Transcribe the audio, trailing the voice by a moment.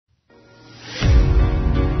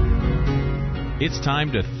It's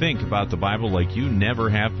time to think about the Bible like you never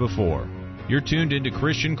have before. You're tuned into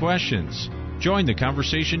Christian Questions. Join the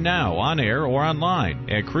conversation now on air or online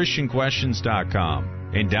at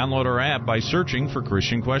ChristianQuestions.com and download our app by searching for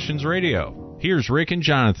Christian Questions Radio. Here's Rick and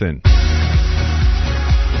Jonathan.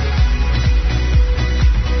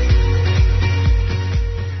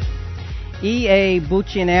 E.A.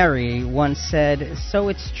 Buccianeri once said, "So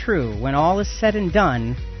it's true, when all is said and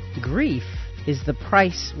done, grief is the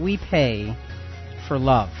price we pay for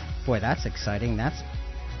love." Boy, that's exciting. That's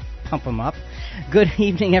pump 'em up. Good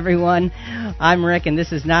evening, everyone. I'm Rick, and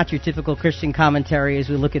this is not your typical Christian commentary as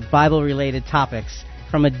we look at Bible-related topics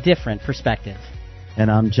from a different perspective. And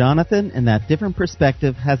I'm Jonathan, and that different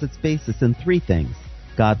perspective has its basis in three things: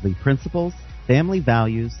 godly principles, family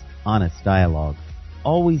values, honest dialogue.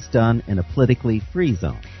 Always done in a politically free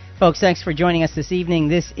zone. Folks, thanks for joining us this evening.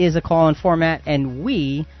 This is a call-in format, and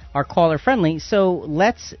we are caller-friendly, so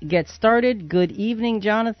let's get started. Good evening,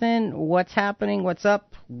 Jonathan. What's happening? What's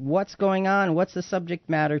up? What's going on? What's the subject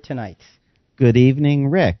matter tonight? Good evening,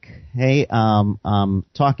 Rick. Hey, I'm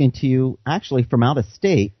talking to you actually from out of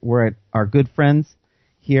state. We're at our good friends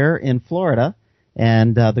here in Florida,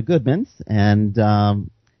 and the Goodmans, and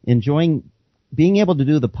enjoying being able to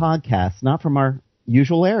do the podcast, not from our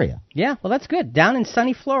usual area. Yeah, well, that's good. Down in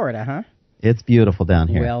sunny Florida, huh? It's beautiful down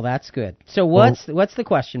here. Well, that's good. So what's the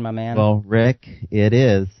question, my man? Well, Rick, it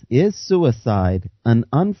is suicide an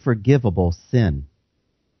unforgivable sin?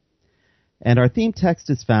 And our theme text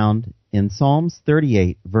is found in Psalms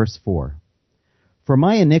 38, verse 4. For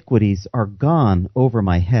my iniquities are gone over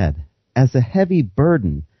my head. As a heavy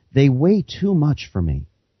burden, they weigh too much for me.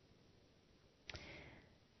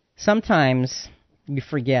 Sometimes we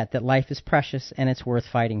forget that life is precious and it's worth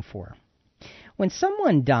fighting for. When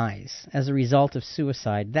someone dies as a result of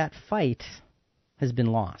suicide, that fight has been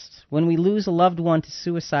lost. When we lose a loved one to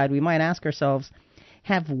suicide, we might ask ourselves,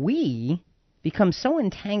 have we become so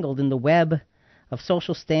entangled in the web of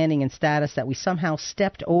social standing and status that we somehow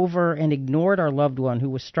stepped over and ignored our loved one who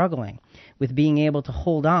was struggling with being able to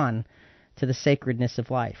hold on to the sacredness of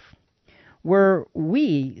life? Were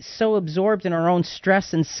we so absorbed in our own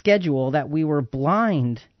stress and schedule that we were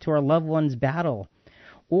blind to our loved one's battle?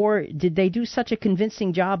 Or did they do such a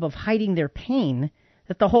convincing job of hiding their pain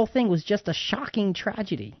that the whole thing was just a shocking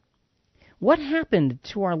tragedy? What happened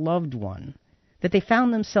to our loved one that they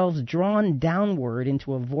found themselves drawn downward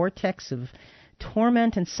into a vortex of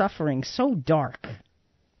torment and suffering so dark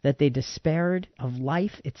that they despaired of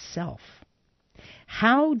life itself?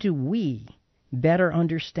 How do we better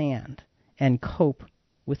understand and cope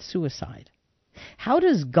with suicide? How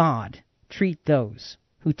does God treat those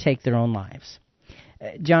who take their own lives?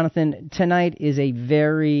 Jonathan, tonight is a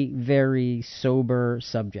very, very sober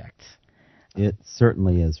subject. It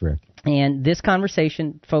certainly is, Rick. And this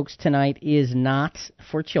conversation, folks, tonight is not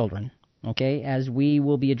for children, okay, as we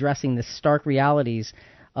will be addressing the stark realities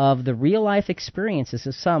of the real-life experiences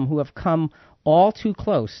of some who have come all too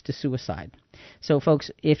close to suicide. So, folks,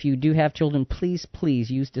 if you do have children, please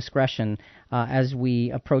use discretion as we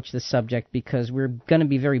approach this subject, because we're going to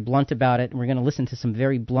be very blunt about it, and we're going to listen to some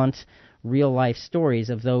very blunt, real-life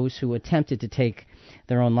stories of those who attempted to take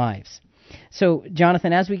their own lives. So,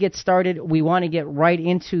 Jonathan, as we get started, we want to get right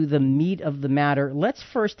into the meat of the matter. Let's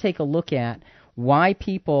first take a look at why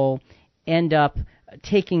people end up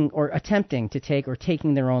taking or attempting to take or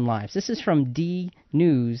taking their own lives. This is from D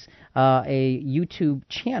News, a YouTube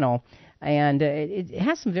channel, and it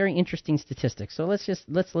has some very interesting statistics. So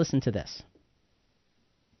let's listen to this.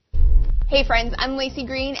 Hey friends, I'm Lacey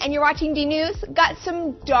Green, and you're watching D News. Got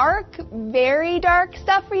some dark, very dark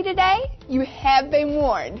stuff for you today. You have been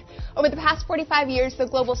warned. Over the past 45 years, the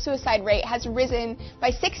global suicide rate has risen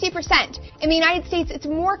by 60%. In the United States, it's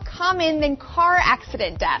more common than car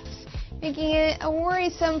accident deaths, making it a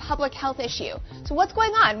worrisome public health issue. So what's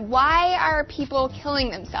going on? Why are people killing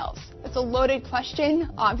themselves? It's a loaded question,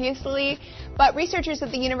 obviously, but researchers at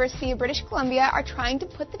the University of British Columbia are trying to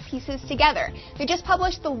put the pieces together. They just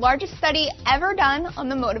published the largest study ever done on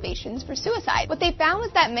the motivations for suicide. What they found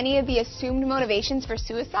was that many of the assumed motivations for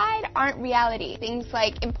suicide aren't reality. Things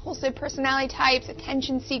like impulsive personality types,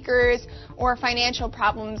 attention seekers, or financial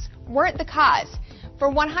problems weren't the cause. For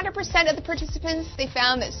 100% of the participants, they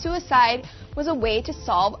found that suicide was a way to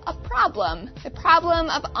solve a problem. The problem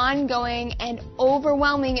of ongoing and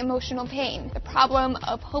overwhelming emotional pain. The problem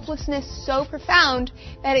of hopelessness so profound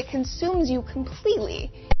that it consumes you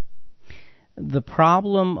completely. The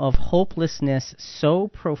problem of hopelessness so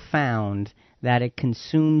profound that it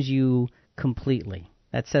consumes you completely.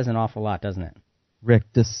 That says an awful lot, doesn't it?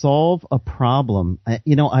 Rick, to solve a problem,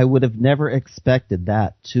 I would have never expected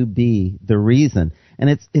that to be the reason.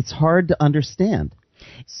 And it's hard to understand.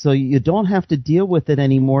 So you don't have to deal with it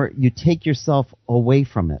anymore. You take yourself away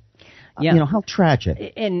from it. Yeah. You know, how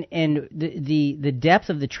tragic. And the depth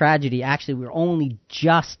of the tragedy, actually, we're only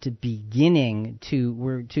just beginning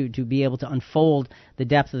to be able to unfold the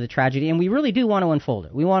depth of the tragedy, and we really do want to unfold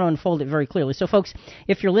it. We want to unfold it very clearly. So, folks,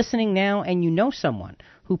 if you're listening now and you know someone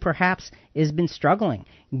who perhaps has been struggling,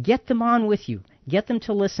 get them on with you. Get them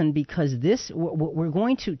to listen, because we're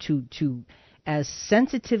going to as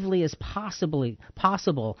sensitively as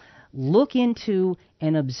possible look into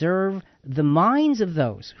and observe the minds of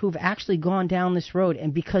those who've actually gone down this road,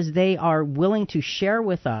 and because they are willing to share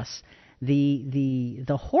with us the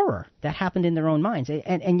horror that happened in their own minds.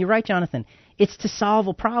 And you're right, Jonathan, it's to solve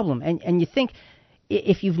a problem. And you think,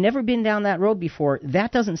 if you've never been down that road before,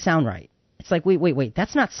 that doesn't sound right. It's like, wait,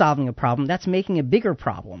 that's not solving a problem, that's making a bigger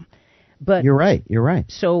problem. But You're right.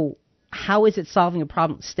 So how is it solving a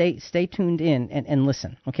problem? Stay tuned in and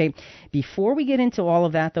listen, okay? Before we get into all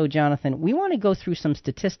of that, though, Jonathan, we want to go through some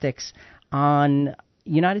statistics on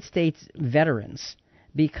United States veterans,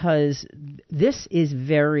 because this is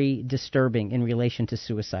very disturbing in relation to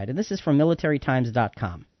suicide. And this is from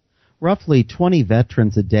militarytimes.com. Roughly 20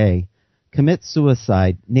 veterans a day commit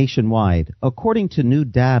suicide nationwide, according to new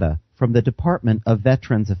data from the Department of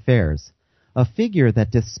Veterans Affairs, a figure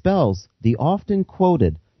that dispels the often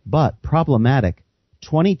quoted but problematic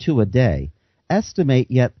 22 a day estimate,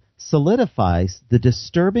 yet solidifies the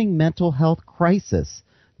disturbing mental health crisis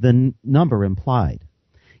the number implied.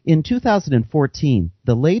 In 2014,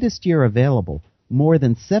 the latest year available, more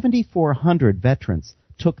than 7,400 veterans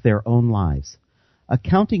took their own lives,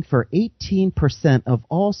 accounting for 18% of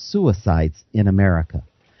all suicides in America.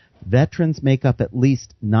 Veterans make up at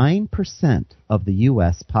least 9% of the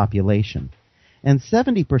U.S. population, and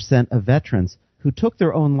 70% of veterans who took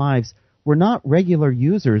their own lives were not regular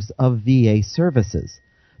users of VA services.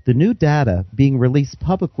 The new data being released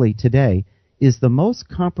publicly today is the most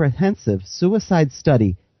comprehensive suicide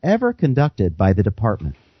study ever conducted by the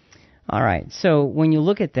department. All right. So when you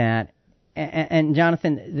look at that, and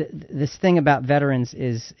Jonathan, this thing about veterans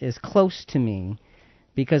is close to me,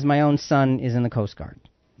 because my own son is in the Coast Guard.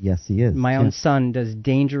 Yes, he is. My own son does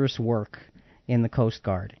dangerous work in the Coast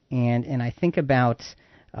Guard. And I think about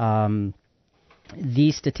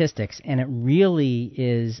these statistics, and it really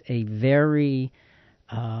is a very,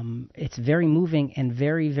 it's very moving and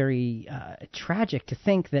very, very tragic to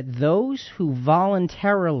think that those who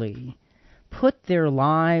voluntarily put their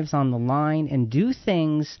lives on the line and do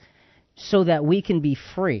things so that we can be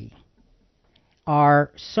free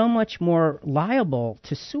are so much more liable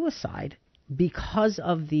to suicide because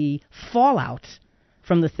of the fallout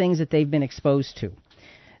from the things that they've been exposed to.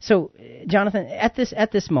 So, Jonathan, at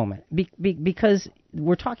this moment, because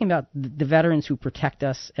we're talking about the veterans who protect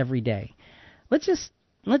us every day, let's just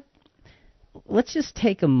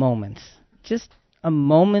take a moment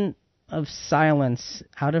of silence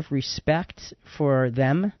out of respect for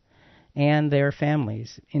them and their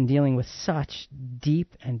families in dealing with such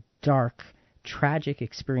deep and dark, tragic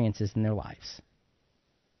experiences in their lives.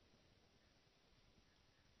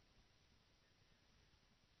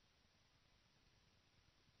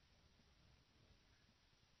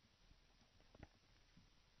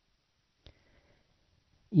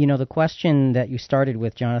 You know, the question that you started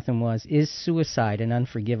with, Jonathan, was, is suicide an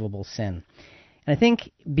unforgivable sin? And I think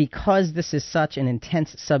because this is such an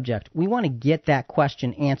intense subject, we want to get that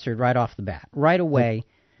question answered right off the bat, right away.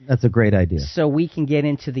 That's a great idea. So we can get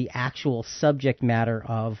into the actual subject matter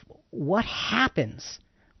of what happens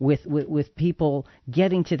with people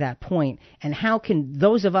getting to that point, and how can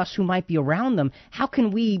those of us who might be around them, how can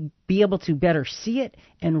we be able to better see it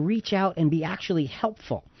and reach out and be actually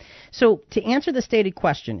helpful? So to answer the stated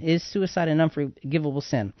question, is suicide an unforgivable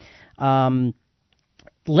sin?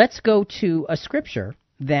 Let's go to a scripture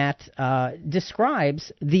that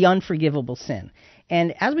describes the unforgivable sin.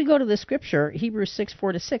 And as we go to the scripture, Hebrews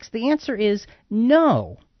 6:4-6, the answer is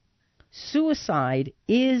no. Suicide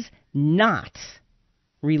is not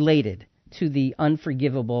related to the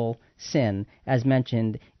unforgivable sin as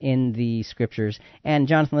mentioned in the scriptures. And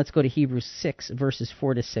Jonathan, let's go to Hebrews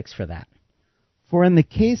 6:4-6 for that. For in the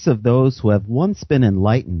case of those who have once been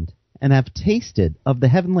enlightened and have tasted of the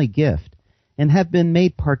heavenly gift and have been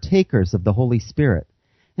made partakers of the Holy Spirit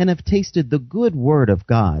and have tasted the good word of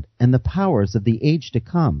God and the powers of the age to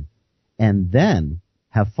come, and then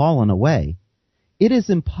have fallen away, it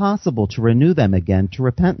is impossible to renew them again to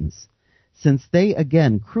repentance, since they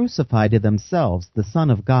again crucify to themselves the Son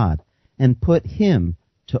of God and put him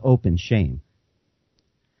to open shame.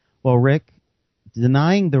 Well, Rick,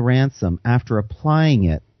 denying the ransom after applying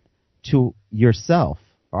it to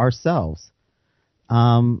ourselves,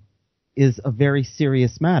 is a very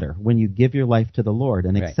serious matter when you give your life to the Lord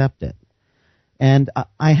and accept it. And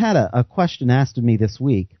I had a question asked of me this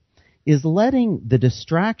week. Is letting the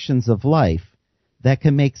distractions of life that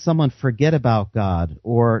can make someone forget about God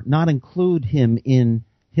or not include him in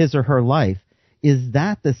his or her life, is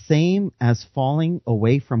that the same as falling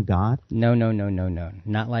away from God? No.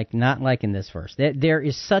 Not like in this verse. There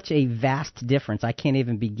is such a vast difference. I can't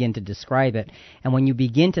even begin to describe it. And when you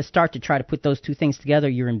begin to start to try to put those two things together,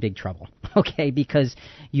 you're in big trouble. Okay? Because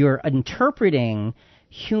you're interpreting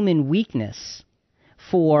human weakness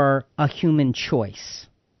for a human choice.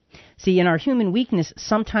 See, in our human weakness,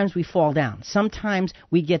 sometimes we fall down. Sometimes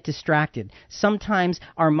we get distracted. Sometimes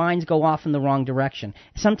our minds go off in the wrong direction.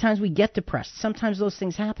 Sometimes we get depressed. Sometimes those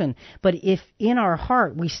things happen. But if in our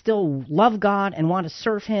heart we still love God and want to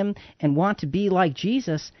serve Him and want to be like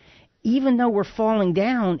Jesus, even though we're falling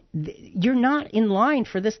down, you're not in line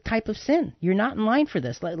for this type of sin. You're not in line for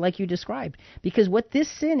this, like you described. Because what this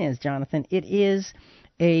sin is, Jonathan, it is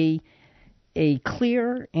a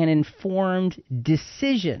clear and informed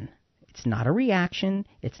decision. It's not a reaction.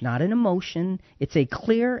 It's not an emotion. It's a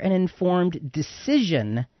clear and informed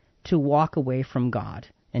decision to walk away from God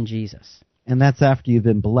and Jesus. And that's after you've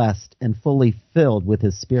been blessed and fully filled with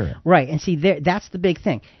His Spirit. Right. And see, that's the big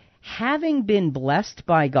thing. Having been blessed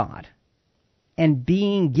by God and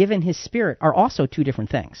being given His Spirit are also two different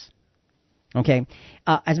things. Okay?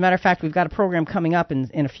 As a matter of fact, we've got a program coming up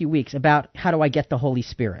in a few weeks about how do I get the Holy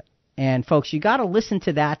Spirit. And folks, you got to listen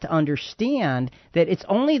to that to understand that it's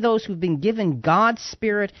only those who've been given God's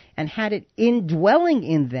Spirit and had it indwelling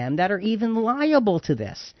in them that are even liable to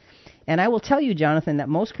this. And I will tell you, Jonathan, that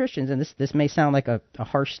most Christians, and this may sound like a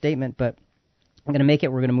harsh statement, but I'm going to make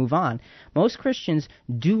it, we're going to move on. Most Christians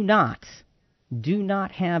do not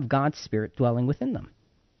have God's Spirit dwelling within them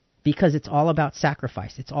because it's all about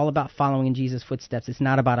sacrifice. It's all about following in Jesus' footsteps. It's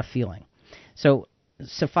not about a feeling. So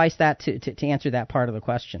suffice that to answer that part of the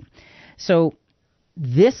question. So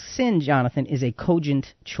this sin, Jonathan, is a cogent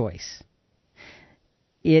choice.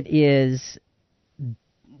 It is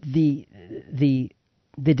the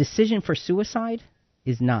decision for suicide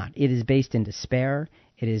is not. It is based in despair.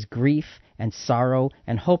 It is grief and sorrow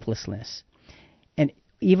and hopelessness. And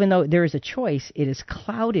even though there is a choice, it is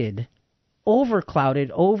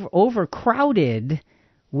overcrowded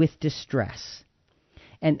with distress.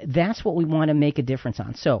 And that's what we want to make a difference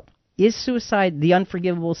on. So, is suicide the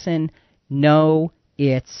unforgivable sin? No,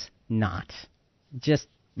 it's not. Just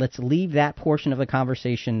let's leave that portion of the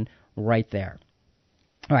conversation right there.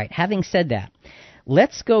 All right, having said that,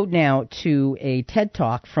 let's go now to a TED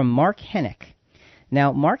Talk from Mark Hennick.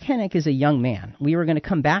 Now, Mark Hennick is a young man. We were going to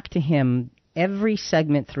come back to him every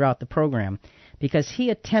segment throughout the program because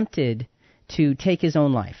he attempted to take his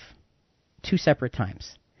own life 2 separate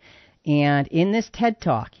times. And in this TED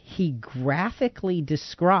Talk, he graphically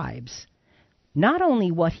describes not only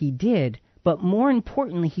what he did, but more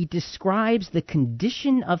importantly, he describes the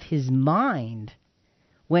condition of his mind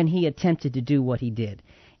when he attempted to do what he did.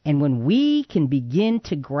 And when we can begin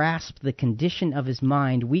to grasp the condition of his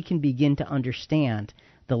mind, we can begin to understand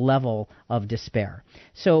the level of despair.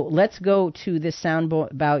 So let's go to this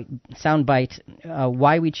soundbite,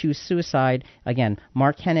 Why We Choose Suicide. Again,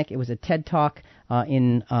 Mark Hennick. It was a TED Talk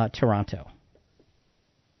in Toronto.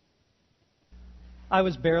 I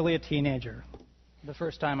was barely a teenager the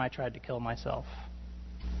first time I tried to kill myself.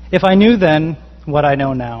 If I knew then what I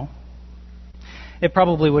know now, it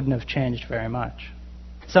probably wouldn't have changed very much.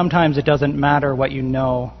 Sometimes it doesn't matter what you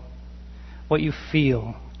know, what you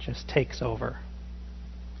feel just takes over.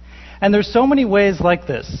 And there's so many ways like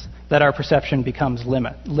this that our perception becomes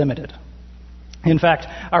limited. In fact,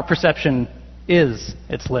 our perception is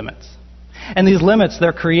its limits. And these limits,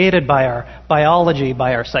 they're created by our biology,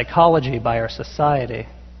 by our psychology, by our society.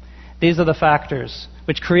 These are the factors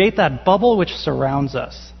which create that bubble which surrounds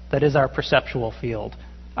us, that is our perceptual field,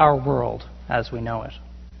 our world as we know it.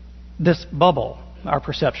 This bubble, our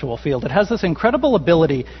perceptual field, it has this incredible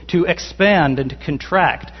ability to expand and to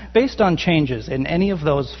contract based on changes in any of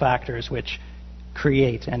those factors which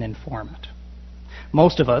create and inform it.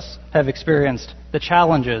 Most of us have experienced the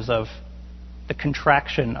challenges of the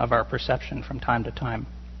contraction of our perception from time to time.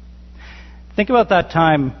 Think about that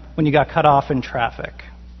time when you got cut off in traffic.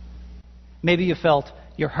 Maybe you felt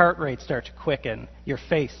your heart rate start to quicken, your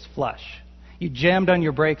face flush. You jammed on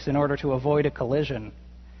your brakes in order to avoid a collision.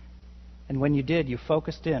 And when you did, you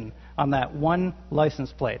focused in on that one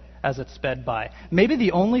license plate as it sped by. Maybe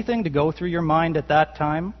the only thing to go through your mind at that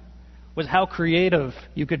time was how creative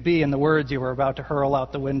you could be in the words you were about to hurl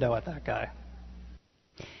out the window at that guy.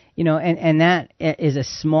 And that is a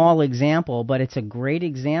small example, but it's a great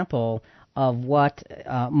example of what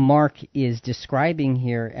Mark is describing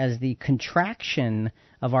here as the contraction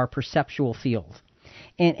of our perceptual field.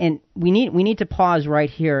 And we need to pause right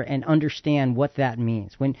here and understand what that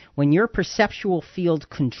means. When your perceptual field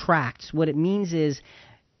contracts, what it means is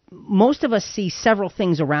most of us see several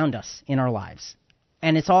things around us in our lives,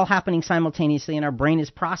 and it's all happening simultaneously, and our brain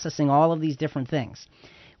is processing all of these different things.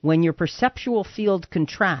 When your perceptual field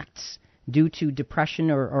contracts due to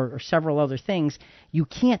depression or several other things, you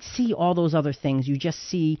can't see all those other things. You just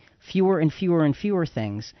see fewer and fewer and fewer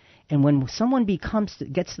things. And when someone gets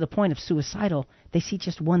to the point of suicidal, they see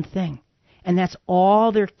just one thing. And that's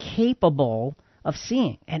all they're capable of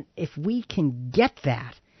seeing. And if we can get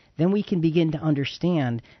that, then we can begin to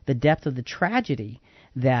understand the depth of the tragedy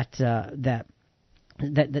that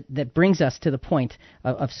brings us to the point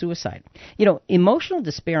of suicide. Emotional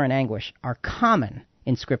despair and anguish are common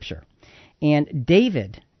in Scripture. And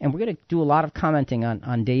David, and we're going to do a lot of commenting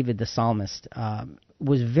on David the psalmist,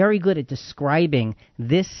 was very good at describing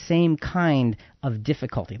this same kind of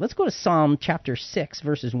difficulty. Let's go to Psalm chapter 6,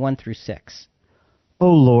 verses 1 through 6. O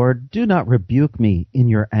Lord, do not rebuke me in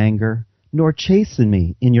your anger, nor chasten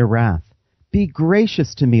me in your wrath. Be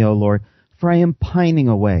gracious to me, O Lord, for I am pining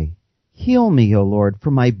away. Heal me, O Lord, for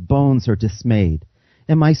my bones are dismayed,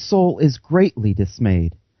 and my soul is greatly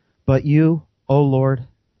dismayed. But you, O Lord,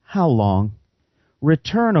 how long?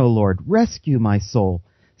 Return, O Lord, rescue my soul.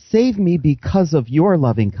 Save me because of your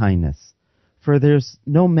loving kindness. For there's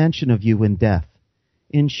no mention of you in death.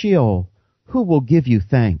 In Sheol, who will give you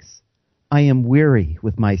thanks? I am weary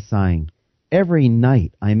with my sighing. Every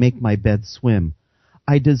night I make my bed swim.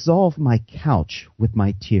 I dissolve my couch with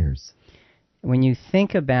my tears. When you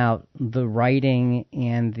think about the writing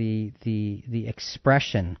and the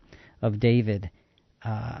expression of David,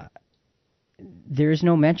 there is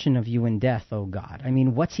no mention of you in death, O God. I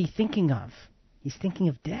mean, what's he thinking of? He's thinking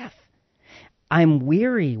of death. I'm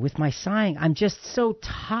weary with my sighing. I'm just so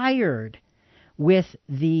tired with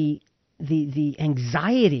the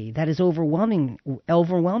anxiety that is overwhelming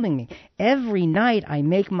me. Every night I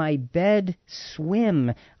make my bed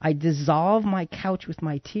swim. I dissolve my couch with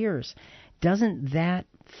my tears. Doesn't that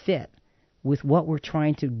fit with what we're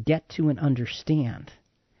trying to get to and understand?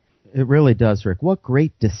 It really does, Rick. What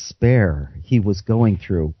great despair he was going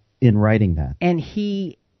through in writing that. And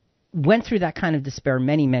he went through that kind of despair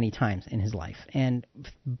many, many times in his life. And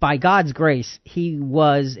by God's grace, he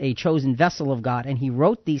was a chosen vessel of God, and he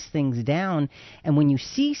wrote these things down. And when you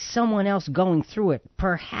see someone else going through it,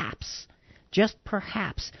 perhaps, just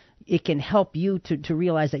perhaps, it can help you to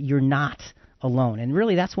realize that you're not alone. And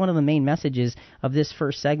really, that's one of the main messages of this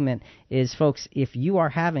first segment is, folks, if you are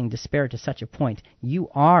having despair to such a point, you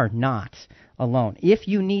are not alone. If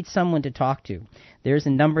you need someone to talk to, there's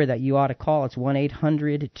a number that you ought to call. It's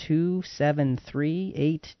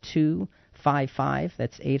 1-800-273-8255.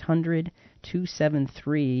 That's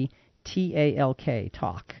 800-273-TALK,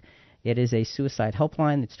 TALK. It is a suicide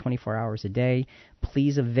helpline that's 24 hours a day.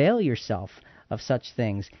 Please avail yourself of such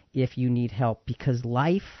things if you need help, because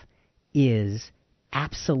life is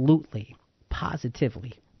absolutely,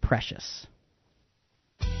 positively precious.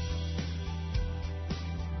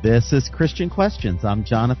 This is Christian Questions. I'm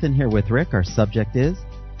Jonathan here with Rick. Our subject is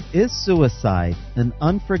suicide an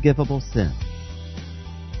unforgivable sin?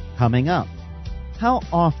 Coming up, how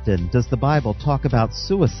often does the Bible talk about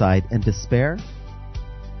suicide and despair?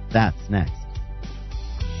 That's next.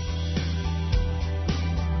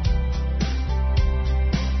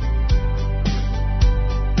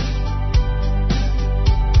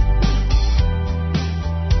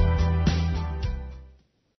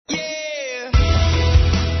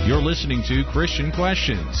 You're listening to Christian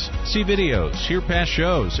Questions. See videos, hear past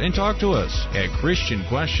shows, and talk to us at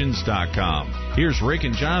ChristianQuestions.com. Here's Rick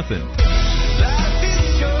and Jonathan.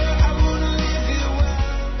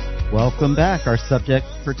 Welcome back. Our subject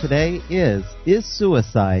for today is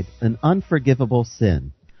suicide an unforgivable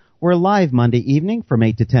sin? We're live Monday evening from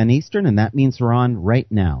 8 to 10 Eastern, and that means we're on right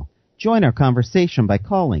now. Join our conversation by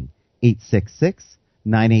calling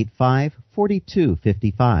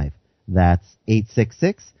 866-985-4255. That's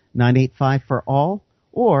 866-985 for all,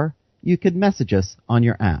 or you could message us on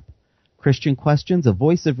your app. Christian Questions, a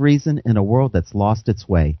voice of reason in a world that's lost its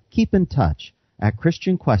way. Keep in touch at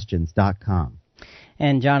ChristianQuestions.com.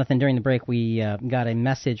 And Jonathan, during the break, we got a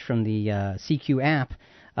message from the CQ app.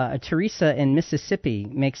 Teresa in Mississippi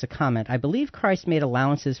makes a comment. I believe Christ made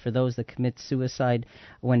allowances for those that commit suicide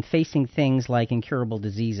when facing things like incurable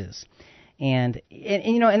diseases. And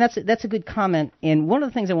that's a good comment. And one of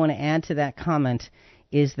the things I want to add to that comment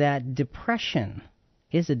is that depression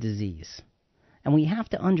is a disease. And we have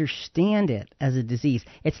to understand it as a disease.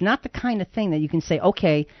 It's not the kind of thing that you can say,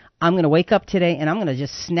 okay, I'm going to wake up today and I'm going to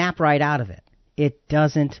just snap right out of it. It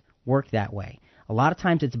doesn't work that way. A lot of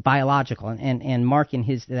times it's biological, and Mark in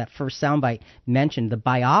that first soundbite mentioned the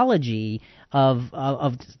biology of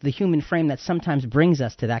the human frame that sometimes brings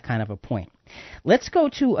us to that kind of a point. Let's go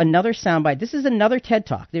to another soundbite. This is another TED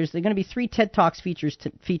Talk. There's going to be 3 TED Talks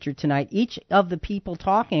featured tonight. Each of the people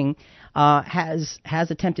talking has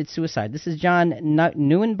attempted suicide. This is John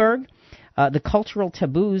Neuenberg, The Cultural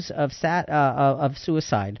Taboos of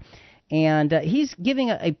Suicide. And he's giving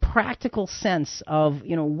a practical sense of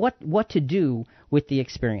what to do with the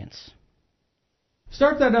experience.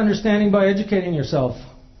 Start that understanding by educating yourself.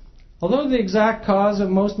 Although the exact cause of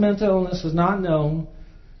most mental illness is not known,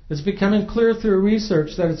 it's becoming clear through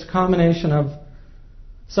research that it's a combination of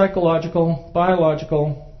psychological,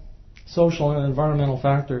 biological, social, and environmental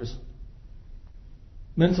factors.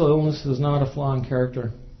 Mental illness is not a flaw in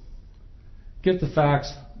character. Get the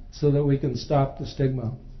facts so that we can stop the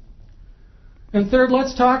stigma. And third,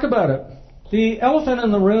 let's talk about it. The elephant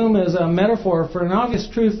in the room is a metaphor for an obvious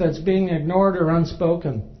truth that's being ignored or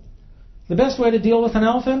unspoken. The best way to deal with an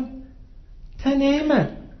elephant? To name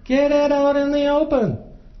it. Get it out in the open.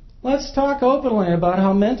 Let's talk openly about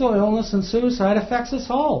how mental illness and suicide affects us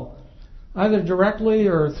all, either directly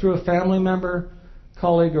or through a family member,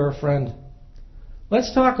 colleague, or a friend.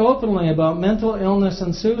 Let's talk openly about mental illness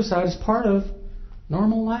and suicide as part of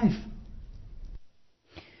normal life.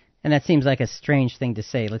 And that seems like a strange thing to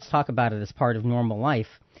say. Let's talk about it as part of normal life.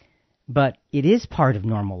 But it is part of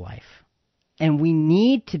normal life. And we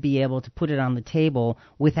need to be able to put it on the table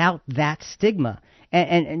without that stigma.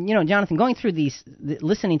 And Jonathan, going through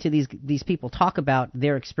listening to these people talk about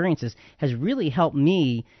their experiences has really helped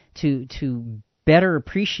me to better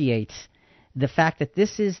appreciate the fact that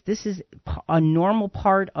this is a normal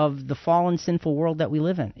part of the fallen, sinful world that we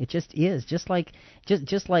live in. It just is. Just like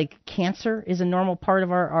cancer is a normal part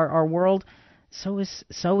of our world, so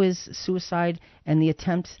is suicide and the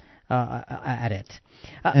attempt at it.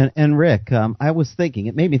 And Rick, I was thinking,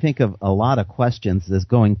 it made me think of a lot of questions as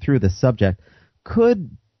going through the subject.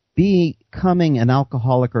 Could becoming an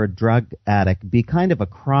alcoholic or a drug addict be kind of a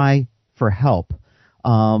cry for help?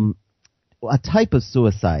 A type of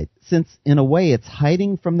suicide, since in a way it's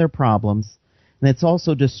hiding from their problems and it's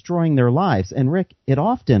also destroying their lives. And Rick, it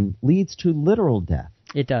often leads to literal death.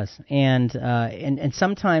 It does, and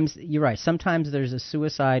sometimes you're right. Sometimes there's a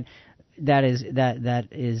suicide that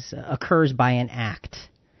occurs by an act.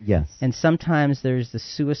 Yes. And sometimes there's the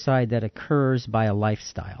suicide that occurs by a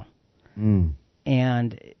lifestyle.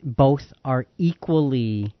 And both are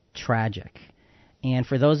equally tragic. And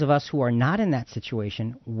for those of us who are not in that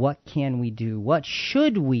situation, what can we do? What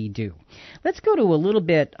should we do? Let's go to a little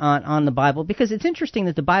bit on the Bible, because it's interesting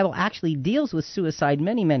that the Bible actually deals with suicide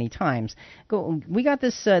many, many times. We got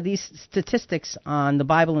these statistics on the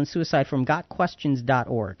Bible and suicide from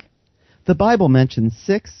gotquestions.org. The Bible mentions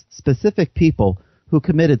 6 specific people who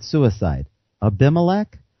committed suicide.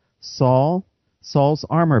 Abimelech, Saul, Saul's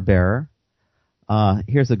armor bearer.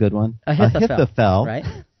 Here's a good one. Ahithophel. Right.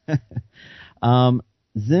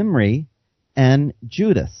 Zimri, and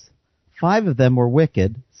Judas. 5 of them were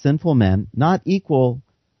wicked, sinful men. Not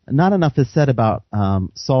enough is said about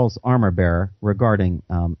Saul's armor bearer regarding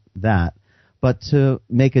that, but to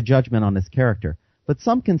make a judgment on his character. But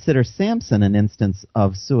some consider Samson an instance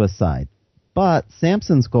of suicide. But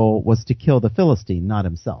Samson's goal was to kill the Philistine, not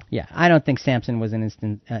himself. Yeah, I don't think Samson was an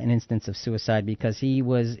instance of suicide, because he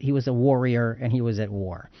was a warrior and he was at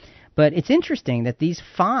war. But it's interesting that these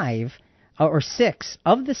 5 or 6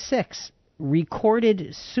 of the 6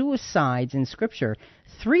 recorded suicides in Scripture.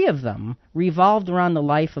 3 of them revolved around the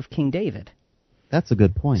life of King David. That's a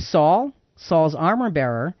good point. Saul's armor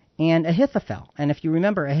bearer, and Ahithophel. And if you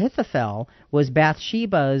remember, Ahithophel was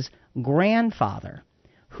Bathsheba's grandfather,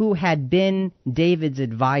 who had been David's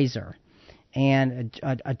advisor. And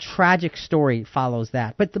a tragic story follows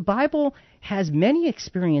that. But the Bible has many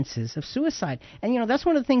experiences of suicide. And, that's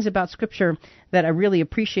one of the things about Scripture that I really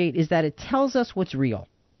appreciate, is that it tells us what's real.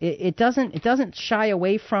 It doesn't shy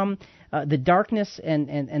away from the darkness and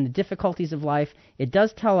the difficulties of life. It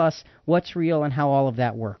does tell us what's real and how all of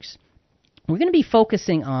that works. We're going to be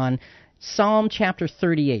focusing on Psalm chapter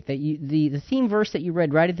 38. The theme verse that you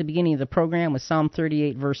read right at the beginning of the program was Psalm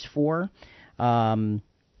 38, verse 4.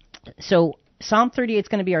 So Psalm 38 is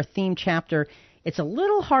going to be our theme chapter. It's a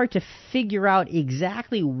little hard to figure out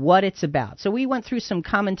exactly what it's about. So we went through some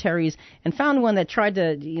commentaries and found one that tried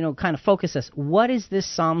to, kind of focus us. What is this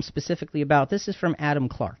psalm specifically about? This is from Adam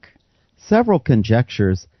Clark. Several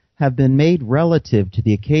conjectures have been made relative to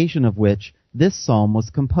the occasion of which this psalm was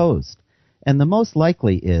composed. and the most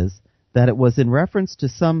likely is that it was in reference to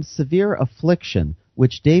some severe affliction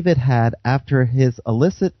which David had after his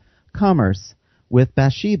illicit commerce with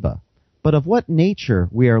Bathsheba. But of what nature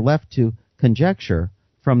we are left to conjecture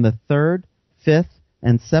from the 3rd, 5th,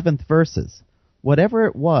 and 7th verses. Whatever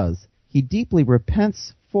it was, he deeply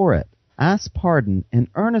repents for it, asks pardon, and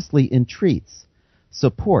earnestly entreats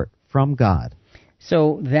support from God.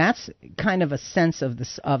 So that's kind of a sense of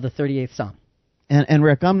the 38th Psalm. And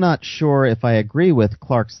Rick, I'm not sure if I agree with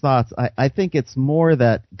Clark's thoughts. I think it's more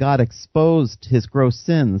that God exposed his gross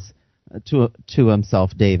sins to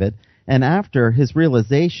himself, David, and after his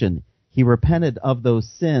realization, he repented of those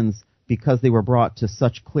sins because they were brought to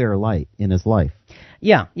such clear light in his life.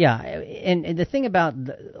 Yeah. And the thing about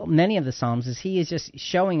many of the Psalms is he is just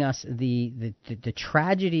showing us the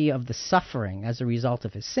tragedy of the suffering as a result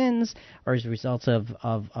of his sins or as a result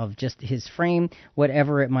of just his frame,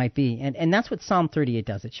 whatever it might be. And that's what Psalm 38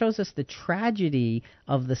 does. It shows us the tragedy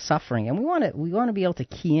of the suffering, and we want to be able to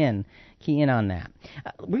key in on that.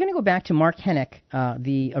 We're going to go back to Mark Hennick,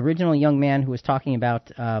 the original young man who was talking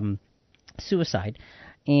about suicide.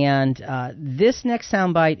 And this next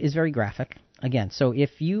soundbite is very graphic. Again, so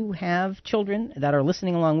if you have children that are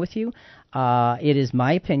listening along with you, it is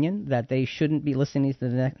my opinion that they shouldn't be listening to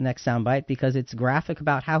the next soundbite because it's graphic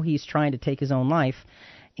about how he's trying to take his own life.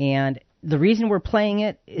 And the reason we're playing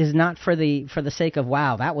it is not for the sake of,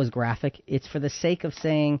 wow, that was graphic. It's for the sake of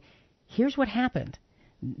saying, here's what happened.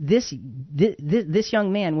 This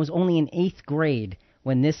young man was only in 8th grade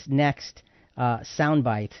when this next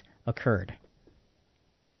soundbite occurred.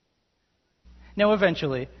 Now,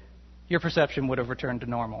 eventually, your perception would have returned to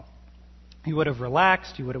normal. You would have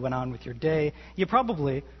relaxed, you would have went on with your day, you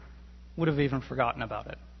probably would have even forgotten about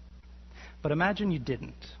it. But imagine you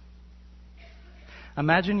didn't.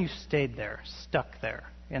 Imagine you stayed there, stuck there,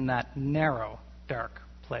 in that narrow, dark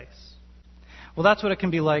place. Well, that's what it can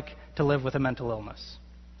be like to live with a mental illness.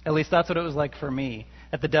 At least that's what it was like for me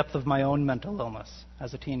at the depth of my own mental illness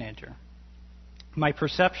as a teenager. My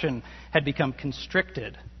perception had become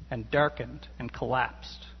constricted and darkened and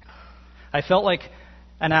collapsed. I felt like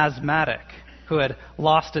an asthmatic who had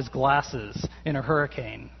lost his glasses in a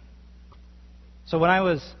hurricane. So when I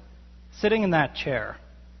was sitting in that chair,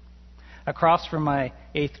 across from my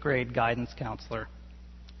 8th grade guidance counselor,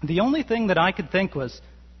 the only thing that I could think was,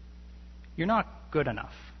 you're not good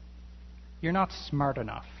enough. You're not smart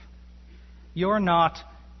enough. You're not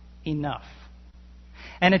enough.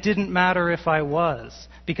 And it didn't matter if I was,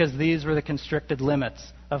 because these were the constricted limits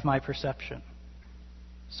of my perception.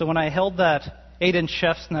 So when I held that 8-inch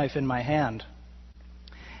chef's knife in my hand,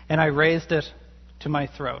 and I raised it to my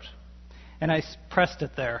throat, and I pressed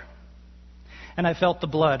it there, and I felt the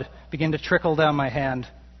blood begin to trickle down my hand,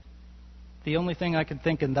 the only thing I could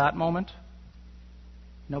think in that moment,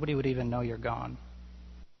 nobody would even know you're gone.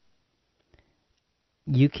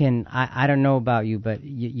 You can, I don't know about you, but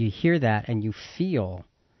you hear that and you feel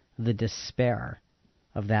the despair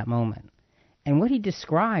of that moment. And what he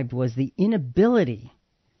described was the inability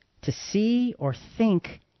to see or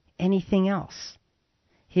think anything else.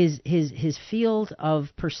 His field of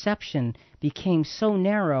perception became so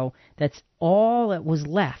narrow that all that was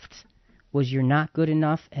left was you're not good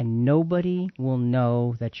enough and nobody will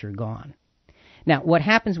know that you're gone. Now, what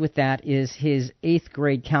happens with that is his 8th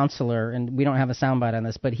grade counselor, and we don't have a soundbite on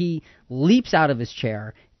this, but he leaps out of his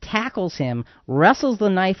chair, tackles him, wrestles the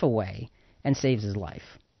knife away, and saves his life.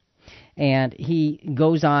 And he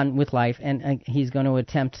goes on with life, and he's going to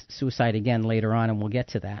attempt suicide again later on, and we'll get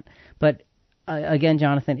to that. But again,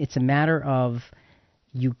 Jonathan, it's a matter of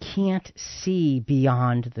you can't see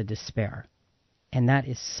beyond the despair. And that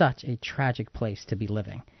is such a tragic place to be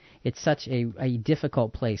living. It's such a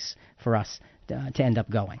difficult place for us to end up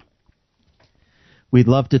going. We'd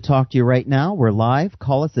love to talk to you right now. We're live.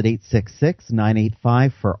 Call us at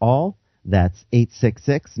 866-985-FOR-ALL. That's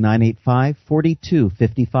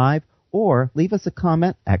 866-985-4255. Or leave us a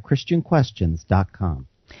comment at ChristianQuestions.com.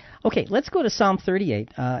 Okay, let's go to Psalm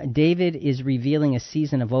 38. David is revealing a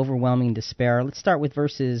season of overwhelming despair. Let's start with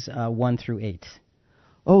verses 1 through 8.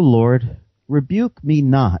 O Lord, rebuke me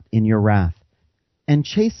not in your wrath, and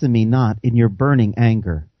chasten me not in your burning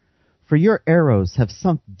anger. For your arrows have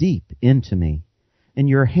sunk deep into me, and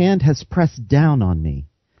your hand has pressed down on me.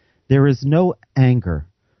 There is no anger,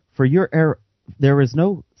 for there is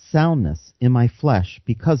no soundness in my flesh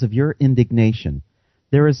because of your indignation.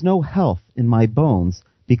 There is no health in my bones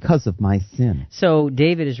because of my sin. So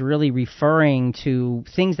David is really referring to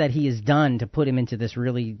things that he has done to put him into this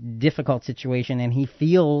really difficult situation, and he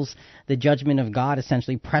feels the judgment of God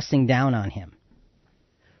essentially pressing down on him.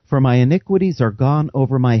 For my iniquities are gone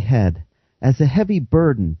over my head. As a heavy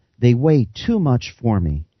burden, They weigh too much for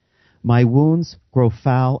me. My wounds grow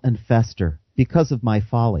foul and fester because of my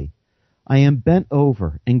folly. I am bent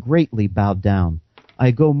over and greatly bowed down.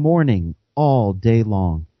 I go mourning all day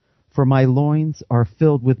long, for my loins are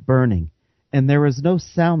filled with burning, and there is no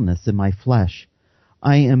soundness in my flesh.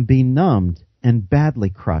 I am benumbed and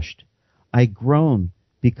badly crushed. I groan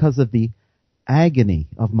because of the agony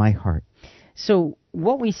of my heart. So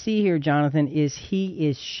what we see here, Jonathan, is he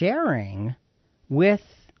is sharing with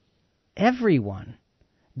everyone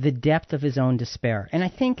the depth of his own despair. And I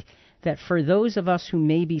think that for those of us who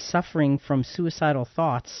may be suffering from suicidal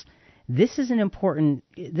thoughts, this is an important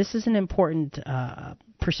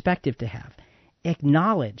perspective to have.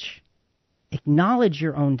 Acknowledge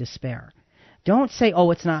your own despair. Don't say,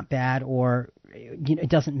 "Oh, it's not bad," or it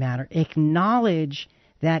doesn't matter. Acknowledge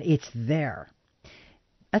that it's there.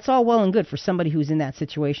 That's all well and good for somebody who's in that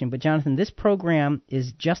situation. But Jonathan, this program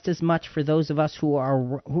is just as much for those of us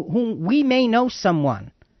who we may know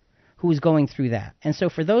someone who is going through that. And so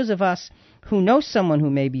for those of us who know someone who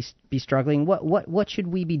may be struggling, what should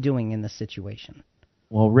we be doing in this situation?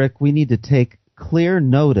 Well, Rick, we need to take clear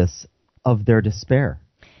notice of their despair.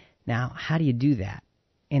 Now, how do you do that?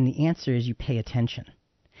 And the answer is you pay attention.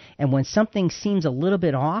 And when something seems a little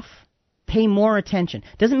bit off, pay more attention.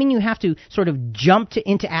 Doesn't mean you have to sort of jump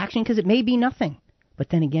into action, because it may be nothing. But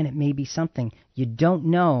then again, it may be something. You don't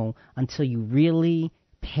know until you really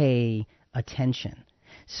pay attention.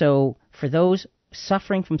 So for those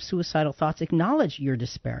suffering from suicidal thoughts, acknowledge your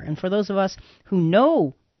despair. And for those of us who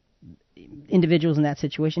know individuals in that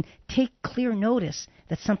situation, take clear notice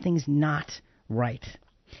that something's not right.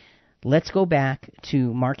 Let's go back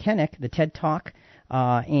to Mark Hennick, the TED Talk,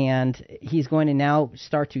 and he's going to now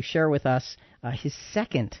start to share with us his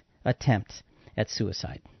second attempt at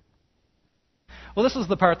suicide. Well, this is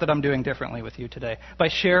the part that I'm doing differently with you today. By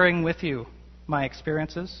sharing with you my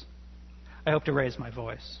experiences, I hope to raise my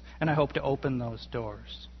voice, and I hope to open those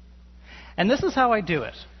doors. And this is how I do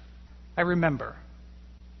it. I remember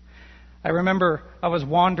I was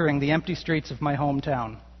wandering the empty streets of my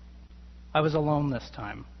hometown. I was alone this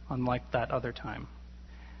time, unlike that other time.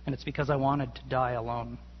 And it's because I wanted to die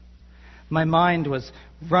alone. My mind was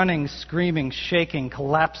running, screaming, shaking,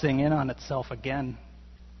 collapsing in on itself again.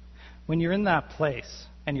 When you're in that place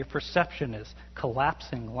and your perception is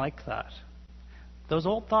collapsing like that, those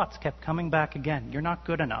old thoughts kept coming back again. You're not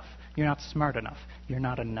good enough. You're not smart enough. You're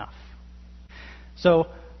not enough. So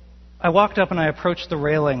I walked up and I approached the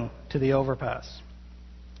railing to the overpass.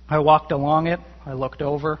 I walked along it. I looked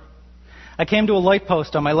over. I came to a light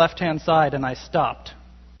post on my left-hand side and I stopped.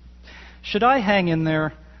 Should I hang in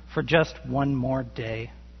there for just one more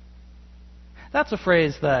day? That's a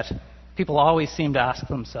phrase that people always seem to ask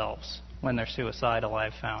themselves when they're suicidal,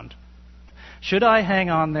 I've found. Should I hang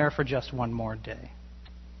on there for just one more day?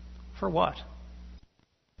 For what?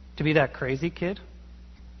 To be that crazy kid?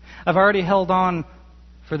 I've already held on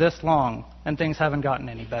for this long, and things haven't gotten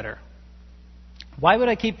any better. Why would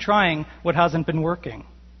I keep trying what hasn't been working?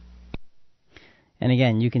 And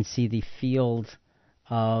again, you can see the field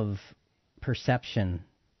of perception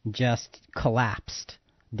just collapsed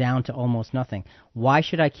down to almost nothing. Why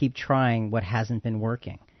should I keep trying what hasn't been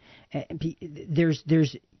working?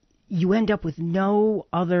 You end up with no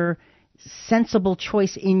other sensible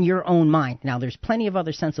choice in your own mind. Now, there's plenty of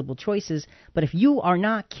other sensible choices, but if you are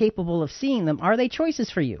not capable of seeing them, are they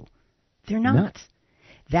choices for you? They're not. No.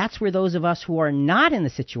 That's where those of us who are not in the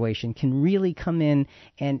situation can really come in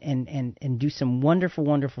and do some wonderful,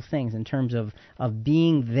 wonderful things in terms of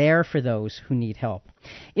being there for those who need help.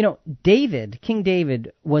 You know, King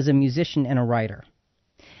David was a musician and a writer.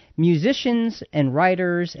 Musicians and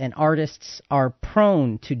writers and artists are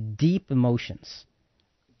prone to deep emotions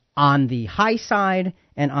on the high side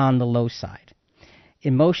and on the low side.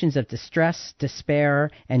 Emotions of distress, despair,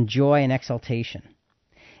 and joy and exultation.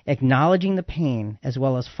 Acknowledging the pain as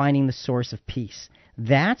well as finding the source of peace.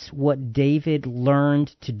 That's what David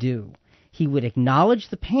learned to do. He would acknowledge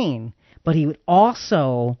the pain, but he would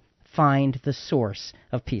also find the source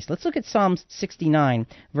of peace. Let's look at Psalm 69,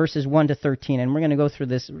 verses 1 to 13, and we're going to go through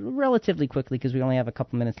this relatively quickly because we only have a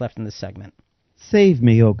couple minutes left in this segment. Save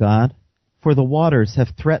me, O God, for the waters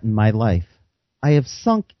have threatened my life. I have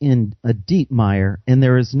sunk in a deep mire, and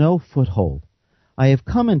there is no foothold. I have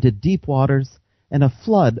come into deep waters, and a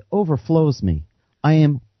flood overflows me. I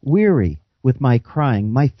am weary with my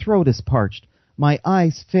crying. My throat is parched. My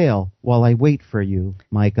eyes fail while I wait for you,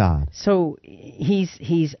 my God. So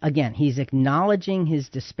he's acknowledging his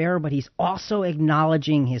despair, but he's also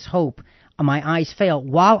acknowledging his hope. My eyes fail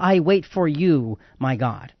while I wait for you, my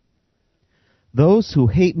God. Those who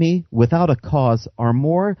hate me without a cause are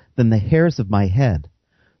more than the hairs of my head.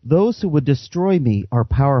 Those who would destroy me are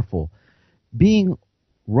powerful, being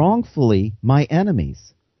wrongfully my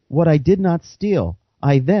enemies. What I did not steal,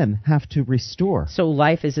 I then have to restore. So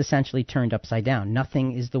life is essentially turned upside down.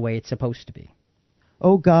 Nothing is the way it's supposed to be.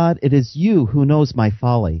 O God, it is you who knows my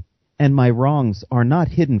folly, and my wrongs are not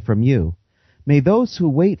hidden from you. May those who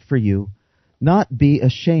wait for you not be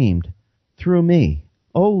ashamed through me.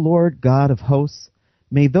 O Lord God of hosts,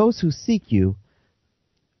 may those who seek you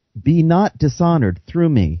be not dishonored through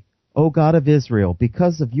me. O God of Israel,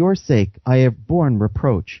 because of your sake I have borne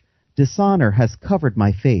reproach. Dishonor has covered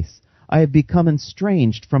my face. I have become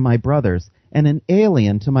estranged from my brothers, and an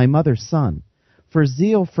alien to my mother's son. For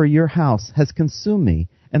zeal for your house has consumed me,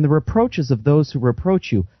 and the reproaches of those who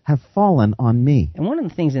reproach you have fallen on me. And one of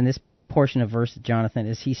the things in this portion of verse, Jonathan,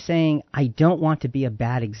 is he's saying, I don't want to be a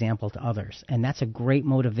bad example to others. And that's a great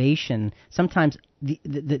motivation. Sometimes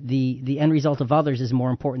the end result of others is more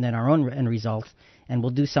important than our own end result, and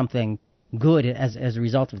we'll do something good as a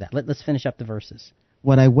result of that. Let's finish up the verses.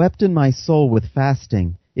 When I wept in my soul with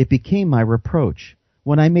fasting, it became my reproach.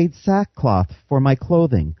 When I made sackcloth for my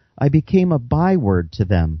clothing, I became a byword to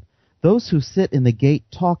them. Those who sit in the gate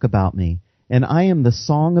talk about me, and I am the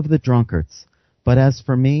song of the drunkards. But as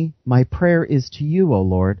for me, my prayer is to you, O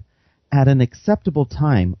Lord. At an acceptable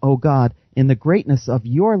time, O God, in the greatness of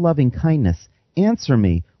your loving kindness, answer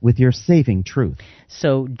me with your saving truth.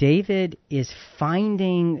 So David is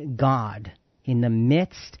finding God in the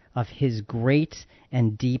midst of his great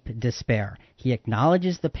and deep despair. He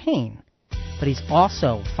acknowledges the pain, but he's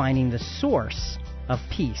also finding the source of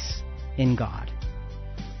peace in God.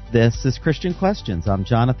 This is Christian Questions. I'm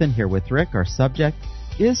Jonathan here with Rick. Our subject,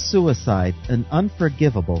 is suicide an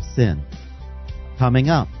unforgivable sin? Coming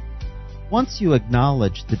up, once you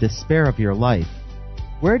acknowledge the despair of your life,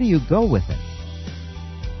 where do you go with it?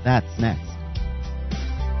 That's next.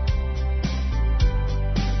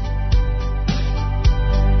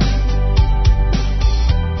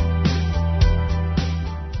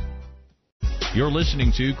 You're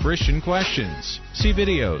listening to Christian Questions. See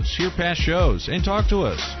videos, hear past shows, and talk to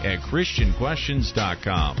us at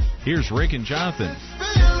ChristianQuestions.com. Here's Rick and Jonathan.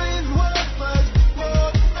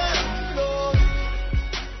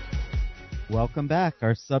 Welcome back.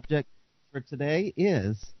 Our subject for today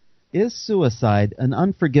is suicide an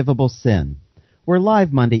unforgivable sin? We're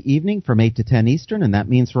live Monday evening from 8 to 10 Eastern, and that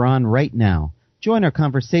means we're on right now. Join our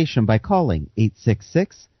conversation by calling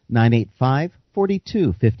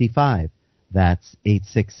 866-985-4255. That's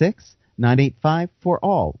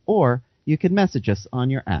 866-985-4ALL, or you can message us on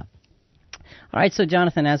your app. All right, so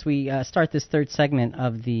Jonathan, as we start this third segment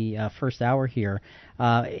of the first hour here,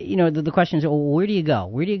 the question is, well, where do you go?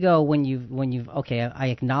 Where do you go when you've okay, I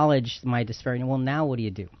acknowledge my despair. Well, now what do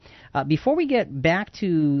you do? Before we get back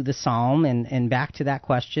to the psalm and back to that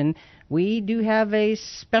question, we do have a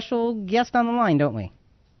special guest on the line, don't we?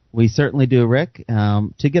 We certainly do, Rick.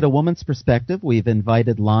 To get a woman's perspective, we've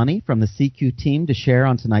invited Lonnie from the CQ team to share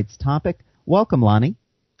on tonight's topic. Welcome, Lonnie.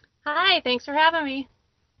 Hi, thanks for having me.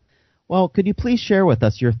 Well, could you please share with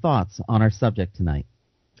us your thoughts on our subject tonight?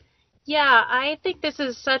 Yeah, I think this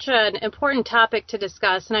is such an important topic to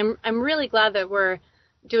discuss, and I'm really glad that we're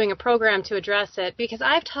doing a program to address it, because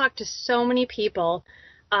I've talked to so many people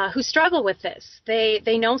who struggle with this.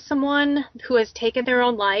 They know someone who has taken their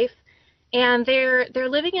own life, and they're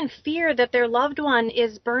living in fear that their loved one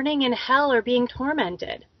is burning in hell or being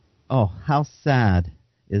tormented. Oh, how sad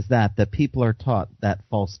is that people are taught that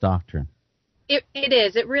false doctrine. It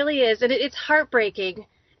is. It really is. And it's heartbreaking.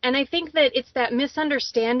 And I think that it's that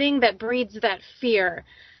misunderstanding that breeds that fear.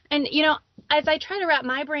 And, as I try to wrap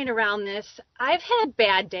my brain around this, I've had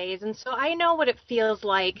bad days. And so I know what it feels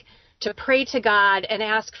like to pray to God and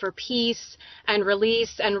ask for peace and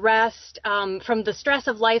release and rest from the stress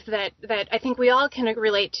of life that I think we all can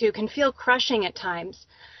relate to, can feel crushing at times.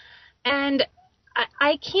 And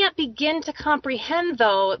I can't begin to comprehend,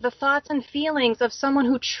 though, the thoughts and feelings of someone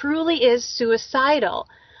who truly is suicidal,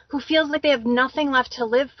 who feels like they have nothing left to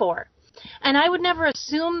live for. And I would never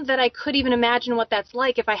assume that I could even imagine what that's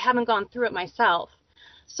like if I haven't gone through it myself.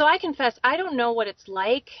 So I confess, I don't know what it's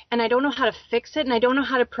like, and I don't know how to fix it, and I don't know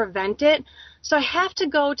how to prevent it. So I have to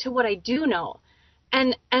go to what I do know.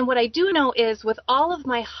 And what I do know is, with all of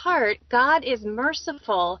my heart, God is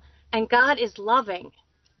merciful and God is loving.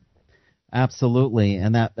 Absolutely,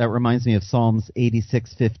 and that reminds me of Psalms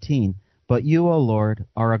 86:15. But you, O Lord,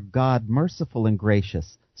 are a God merciful and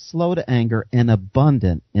gracious, slow to anger, and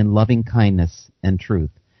abundant in loving kindness and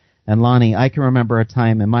truth. And Lonnie, I can remember a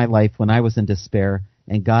time in my life when I was in despair,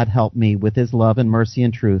 and God helped me with His love and mercy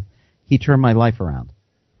and truth. He turned my life around.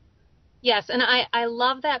 Yes, and I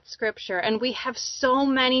love that scripture, and we have so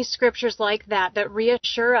many scriptures like that that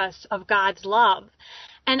reassure us of God's love.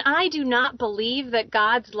 And I do not believe that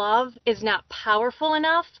God's love is not powerful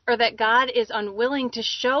enough or that God is unwilling to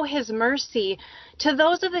show his mercy to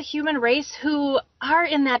those of the human race who are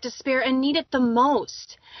in that despair and need it the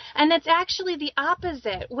most. And it's actually the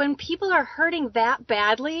opposite. When people are hurting that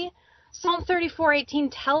badly, Psalm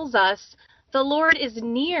 34:18 tells us the Lord is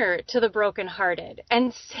near to the brokenhearted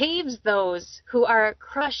and saves those who are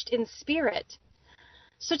crushed in spirit.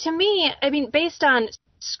 So to me, I mean, based on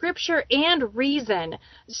scripture and reason,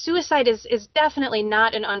 suicide is definitely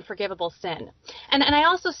not an unforgivable sin. And I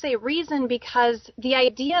also say reason because the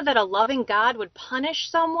idea that a loving God would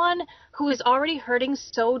punish someone who is already hurting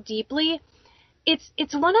so deeply,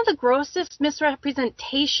 it's one of the grossest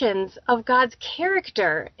misrepresentations of God's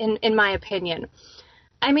character, in my opinion.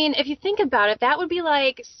 I mean, if you think about it, that would be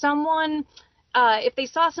like someone, if they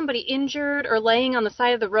saw somebody injured or laying on the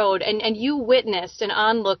side of the road and you witnessed an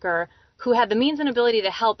onlooker who had the means and ability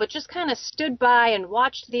to help but just kind of stood by and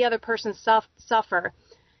watched the other person suffer,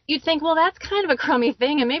 you'd think, well, that's kind of a crummy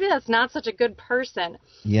thing and maybe that's not such a good person.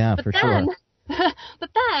 Yeah, but for then, sure. But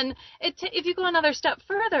then, if you go another step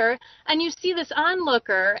further and you see this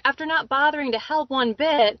onlooker, after not bothering to help one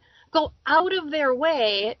bit, go out of their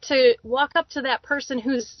way to walk up to that person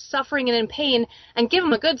who's suffering and in pain and give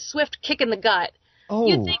them a good swift kick in the gut. Oh.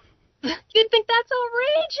 You'd think that's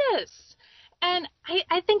outrageous. And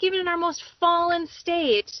I think even in our most fallen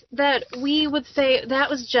state that we would say that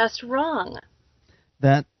was just wrong.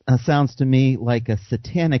 That sounds to me like a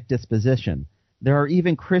satanic disposition. There are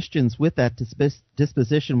even Christians with that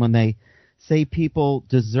disposition when they say people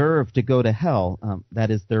deserve to go to hell.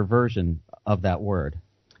 That is their version of that word.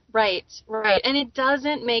 Right. And it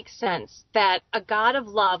doesn't make sense that a God of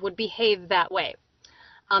love would behave that way.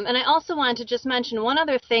 And I also wanted to just mention one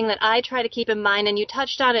other thing that I try to keep in mind, and you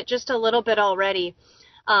touched on it just a little bit already.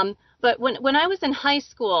 But when I was in high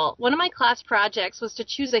school, one of my class projects was to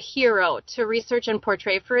choose a hero to research and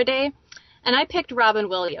portray for a day, and I picked Robin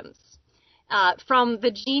Williams. From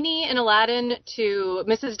the genie in Aladdin to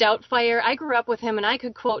Mrs. Doubtfire, I grew up with him, and I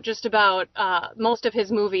could quote just about most of his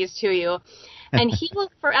movies to you. And he will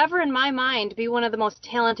forever, in my mind, be one of the most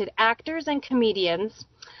talented actors and comedians.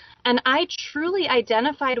 And I truly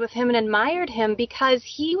identified with him and admired him because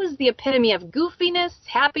he was the epitome of goofiness,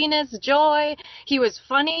 happiness, joy. He was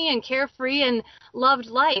funny and carefree and loved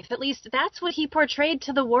life. At least that's what he portrayed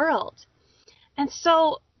to the world. And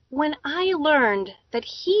so when I learned that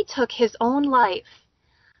he took his own life,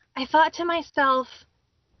 I thought to myself,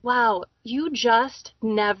 wow, you just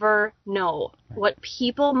never know what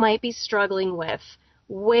people might be struggling with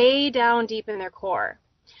way down deep in their core.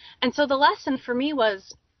 And so the lesson for me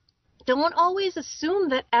was, don't always assume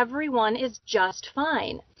that everyone is just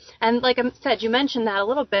fine. And like I said, you mentioned that a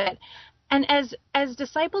little bit. And as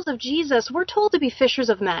disciples of Jesus, we're told to be fishers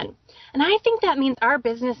of men. And I think that means our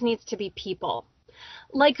business needs to be people.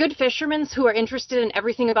 Like good fishermen who are interested in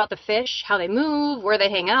everything about the fish, how they move, where they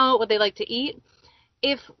hang out, what they like to eat.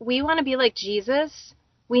 If we want to be like Jesus,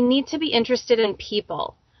 we need to be interested in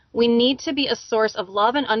people. We need to be a source of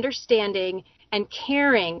love and understanding and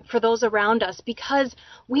caring for those around us, because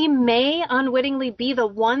we may unwittingly be the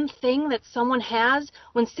one thing that someone has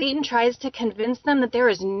when Satan tries to convince them that there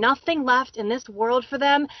is nothing left in this world for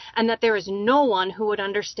them and that there is no one who would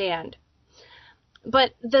understand.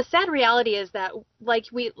 But the sad reality is that, like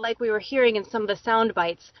we were hearing in some of the sound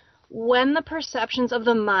bites, when the perceptions of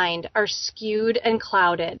the mind are skewed and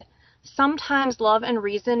clouded, sometimes love and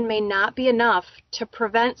reason may not be enough to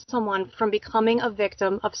prevent someone from becoming a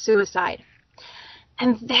victim of suicide.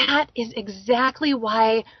 And that is exactly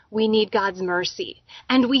why we need God's mercy.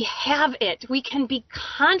 And we have it. We can be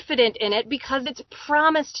confident in it because it's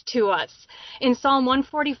promised to us. In Psalm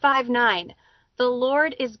 145:9, the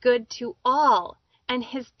Lord is good to all, and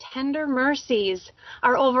his tender mercies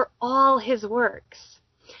are over all his works.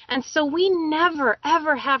 And so we never,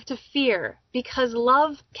 ever have to fear, because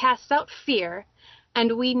love casts out fear,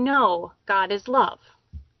 and we know God is love.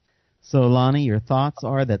 So, Lonnie, your thoughts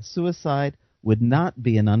are that suicide would not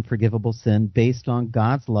be an unforgivable sin based on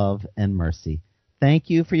God's love and mercy. Thank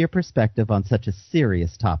you for your perspective on such a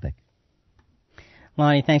serious topic.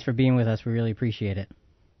 Lonnie, thanks for being with us. We really appreciate it.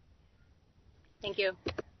 Thank you.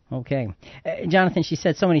 Okay, Jonathan. She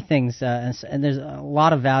said so many things, and there's a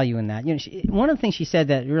lot of value in that. One of the things she said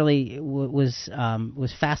that really was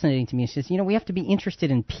fascinating to me. She says, we have to be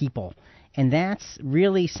interested in people, and that's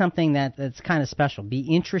really something that's kind of special.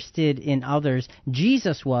 Be interested in others.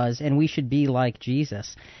 Jesus was, and we should be like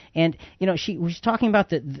Jesus. And she was talking about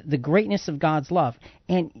the greatness of God's love,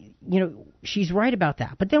 and she's right about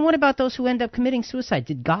that. But then what about those who end up committing suicide?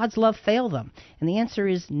 Did God's love fail them? And the answer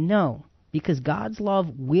is no. Because God's love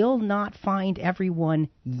will not find everyone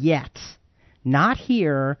yet. Not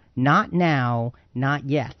here, not now, not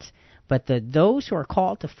yet. But those who are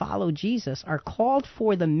called to follow Jesus are called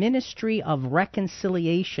for the ministry of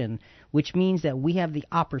reconciliation, which means that we have the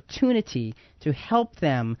opportunity to help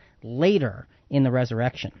them later in the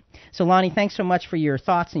resurrection. So, Lonnie, thanks so much for your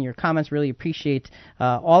thoughts and your comments. Really appreciate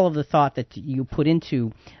all of the thought that you put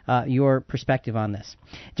into your perspective on this.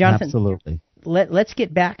 Jonathan, absolutely. Let's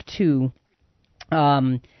get back to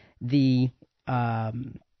Psalm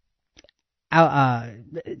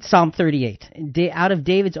 38. Out of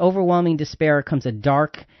David's overwhelming despair comes a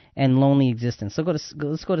dark and lonely existence. So let's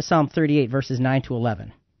go to Psalm 38, verses 9 to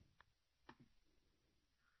 11.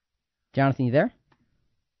 Jonathan, you there?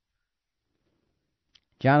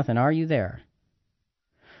 Jonathan, are you there?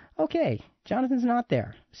 Okay, Jonathan's not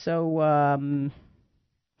there. So,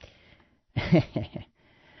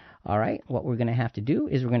 all right, what we're going to have to do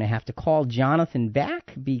is we're going to have to call Jonathan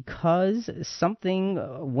back because something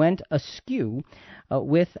went askew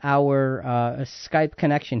with our Skype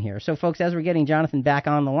connection here. So, folks, as we're getting Jonathan back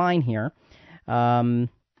on the line here, hang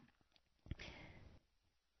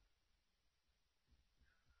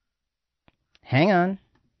on.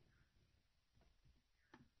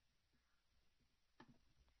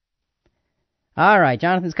 All right,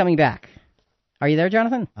 Jonathan's coming back. Are you there,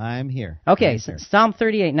 Jonathan? I'm here. Okay, so Psalm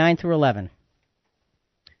 38, 9 through 11.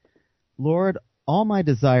 Lord, all my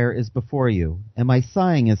desire is before you, and my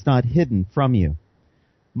sighing is not hidden from you.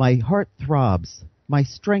 My heart throbs, my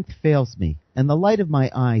strength fails me, and the light of my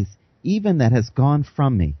eyes, even that has gone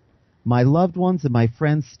from me. My loved ones and my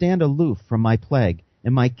friends stand aloof from my plague,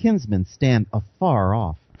 and my kinsmen stand afar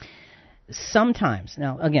off. Sometimes,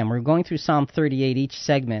 now again, we're going through Psalm 38 each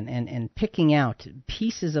segment and picking out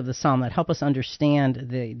pieces of the psalm that help us understand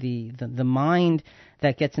the mind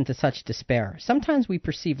that gets into such despair. Sometimes we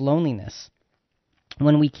perceive loneliness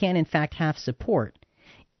when we can in fact have support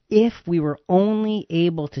if we were only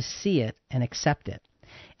able to see it and accept it.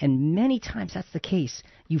 And many times that's the case.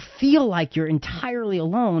 You feel like you're entirely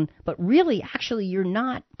alone, but really, actually, you're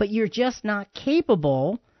not, but you're just not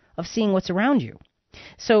capable of seeing what's around you.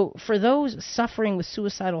 So for those suffering with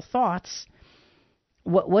suicidal thoughts,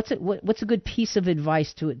 what's a good piece of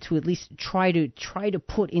advice to at least try to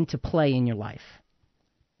put into play in your life?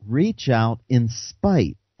 Reach out in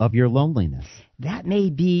spite of your loneliness. That may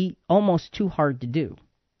be almost too hard to do.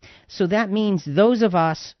 So that means those of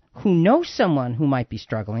us who know someone who might be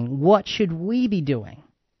struggling, what should we be doing?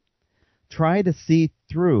 Try to see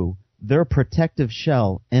through their protective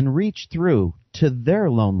shell and reach through to their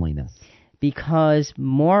loneliness. Because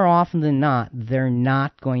more often than not, they're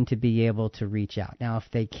not going to be able to reach out. Now, if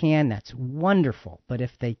they can, that's wonderful. But if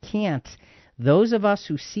they can't, those of us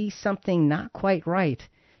who see something not quite right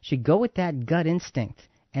should go with that gut instinct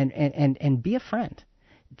and be a friend.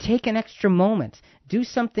 Take an extra moment. Do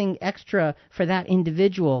something extra for that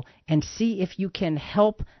individual and see if you can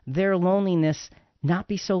help their loneliness not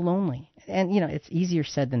be so lonely. And, it's easier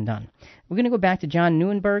said than done. We're going to go back to John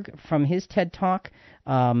Neuenberg from his TED Talk.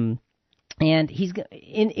 And he's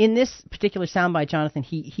in this particular soundbite, Jonathan,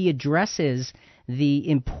 he addresses the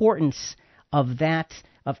importance of that,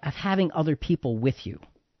 of having other people with you.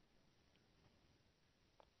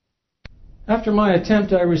 After my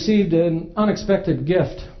attempt, I received an unexpected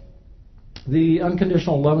gift. The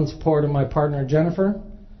unconditional love and support of my partner, Jennifer,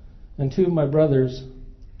 and two of my brothers,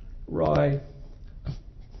 Roy.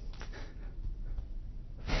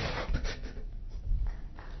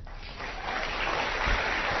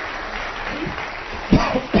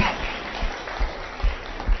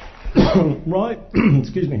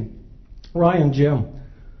 Roy and Jim,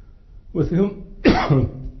 with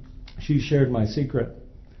whom she shared my secret.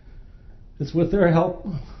 It's with their help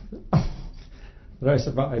that I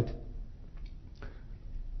survived.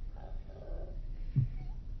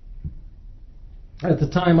 At the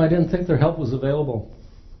time, I didn't think their help was available.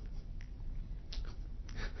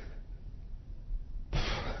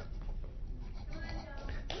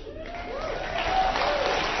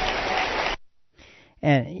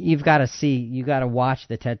 And you've got to watch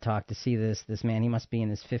the TED Talk to see this man. He must be in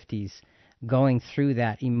his 50s, going through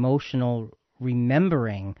that emotional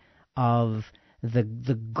remembering of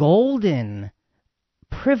the golden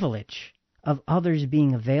privilege of others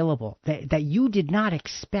being available that you did not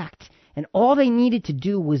expect. And all they needed to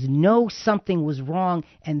do was know something was wrong,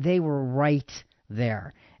 and they were right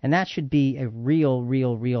there. And that should be a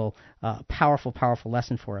real powerful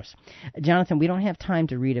lesson for us. Jonathan, we don't have time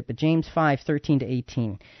to read it, but James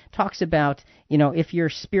 5:13-18 talks about, if you're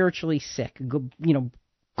spiritually sick,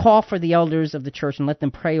 call for the elders of the church and let them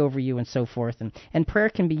pray over you and so forth. And prayer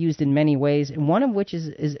can be used in many ways, and one of which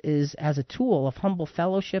is as a tool of humble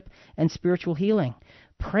fellowship and spiritual healing.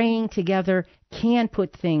 Praying together can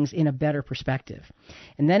put things in a better perspective.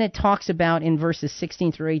 And then it talks about, in verses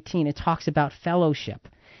 16-18, it talks about fellowship.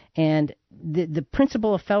 And the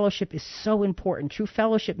principle of fellowship is so important. True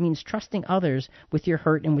fellowship means trusting others with your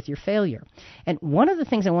hurt and with your failure. And one of the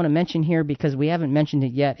things I want to mention here, because we haven't mentioned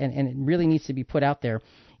it yet, and it really needs to be put out there,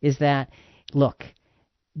 is that, look,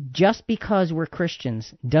 just because we're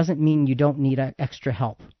Christians doesn't mean you don't need extra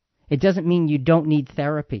help. It doesn't mean you don't need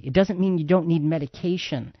therapy. It doesn't mean you don't need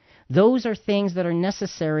medication. Those are things that are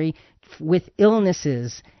necessary with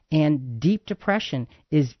illnesses, and deep depression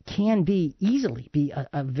can easily be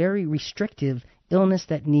a very restrictive illness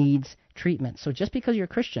that needs treatment. So just because you're a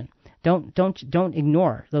Christian, don't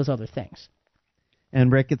ignore those other things. And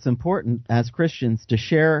Rick, it's important as Christians to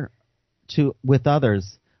share with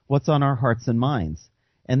others what's on our hearts and minds.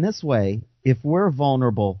 And this way, if we're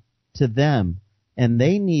vulnerable to them and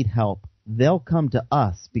they need help, they'll come to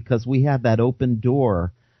us because we have that open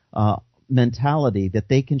door mentality that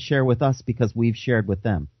they can share with us because we've shared with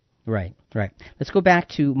them. Right. Let's go back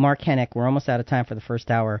to Mark Hennick. We're almost out of time for the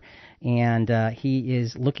first hour, and he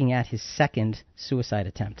is looking at his second suicide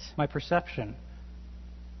attempt. My perception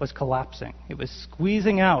was collapsing. It was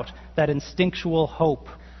squeezing out that instinctual hope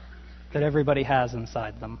that everybody has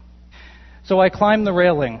inside them. So I climbed the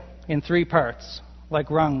railing in 3 parts,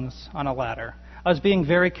 like rungs on a ladder. I was being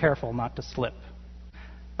very careful not to slip.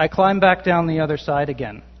 I climbed back down the other side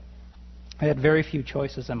again. I had very few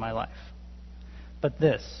choices in my life. But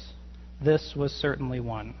this was certainly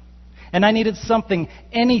one. And I needed something,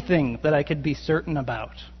 anything that I could be certain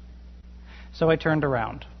about. So I turned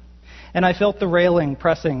around, and I felt the railing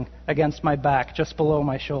pressing against my back just below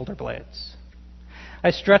my shoulder blades. I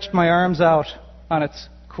stretched my arms out on its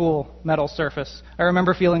cool metal surface. I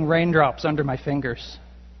remember feeling raindrops under my fingers.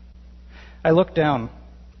 I looked down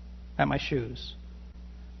at my shoes.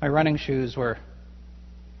 My running shoes were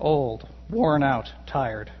old, worn out,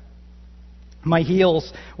 tired. My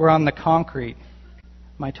heels were on the concrete.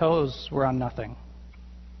 My toes were on nothing.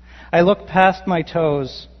 I looked past my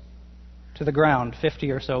toes to the ground 50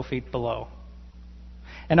 or so feet below.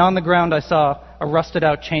 And on the ground I saw a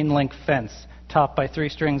rusted-out chain-link fence topped by 3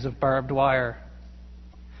 strings of barbed wire.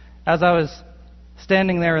 As I was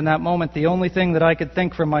standing there in that moment, the only thing that I could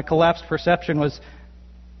think from my collapsed perception was,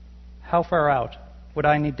 how far out would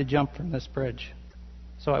I need to jump from this bridge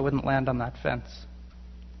so I wouldn't land on that fence?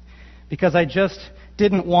 Because I just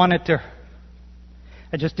didn't want it to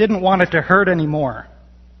hurt anymore.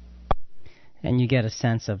 And you get a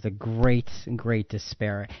sense of the great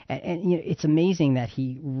despair. And it's amazing that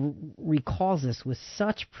he recalls this with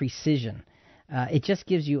such precision. It just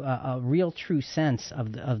gives you a real true sense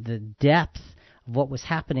of the depth of what was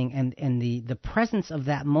happening and the presence of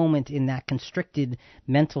that moment in that constricted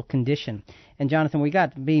mental condition. And Jonathan, we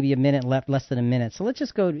got maybe a minute left, less than a minute. So let's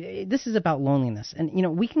just go. This is about loneliness. And,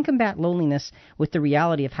 we can combat loneliness with the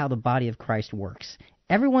reality of how the body of Christ works.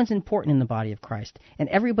 Everyone's important in the body of Christ, and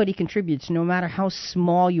everybody contributes no matter how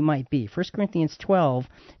small you might be. 1 Corinthians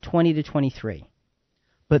 12:20-23.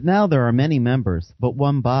 But now there are many members, but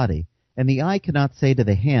one body. And the eye cannot say to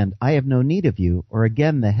the hand, I have no need of you, or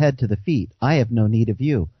again the head to the feet, I have no need of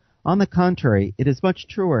you. On the contrary, it is much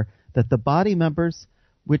truer that the body members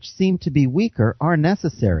which seem to be weaker are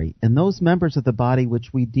necessary, and those members of the body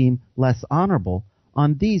which we deem less honorable,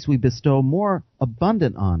 on these we bestow more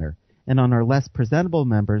abundant honor, and on our less presentable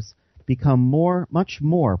members become much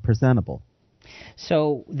more presentable.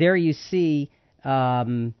 So there you see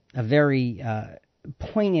a very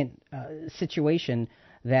poignant situation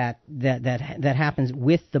that happens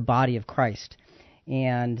with the body of Christ.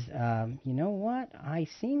 And you know what? I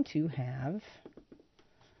seem to have...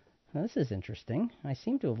 Well, this is interesting. I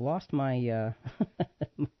seem to have lost my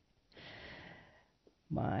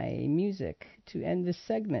my music to end this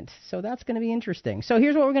segment. So that's going to be interesting. So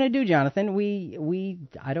here's what we're going to do, Jonathan.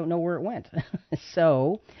 I don't know where it went.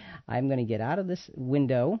 So I'm going to get out of this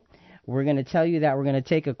window. We're going to tell you that we're going to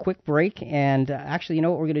take a quick break. And actually, you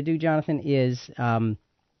know what we're going to do, Jonathan, is...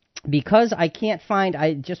 because I can't find,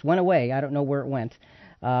 I just went away. I don't know where it went.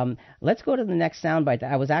 Let's go to the next soundbite.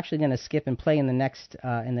 I was actually going to skip and play in the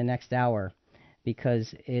next hour,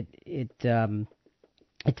 because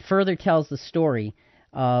it further tells the story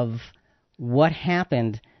of what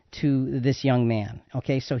happened to this young man.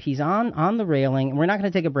 Okay, so he's on the railing. We're not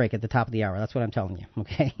going to take a break at the top of the hour. That's what I'm telling you.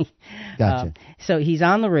 Okay. Gotcha. So he's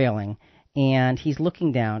on the railing, and he's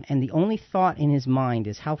looking down, and the only thought in his mind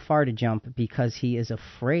is how far to jump because he is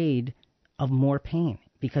afraid of more pain.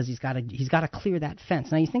 Because he's got to clear that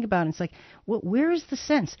fence. Now you think about it, it's like, well, where is the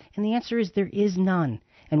sense? And the answer is there is none.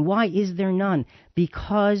 And why is there none?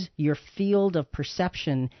 Because your field of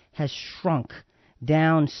perception has shrunk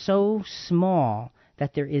down so small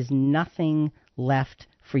that there is nothing left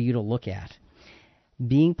for you to look at.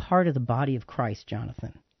 Being part of the body of Christ,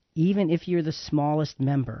 Jonathan, even if you're the smallest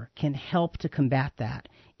member, can help to combat that.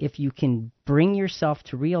 If you can bring yourself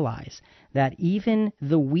to realize that even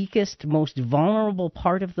the weakest, most vulnerable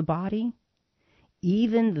part of the body,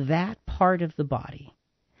 even that part of the body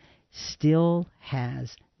still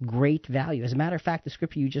has great value. As a matter of fact, the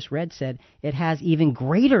scripture you just read said it has even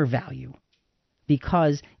greater value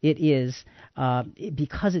because it's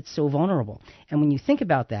so vulnerable. And when you think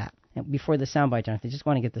about that, and before the soundbite, Jonathan, I just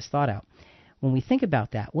want to get this thought out. When we think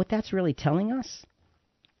about that, what that's really telling us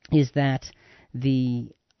is that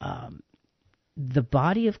the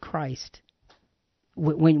body of Christ,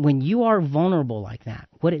 when you are vulnerable like that,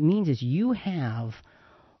 what it means is you have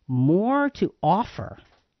more to offer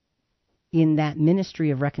in that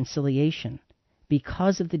ministry of reconciliation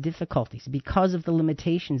because of the difficulties, because of the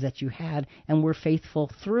limitations that you had and were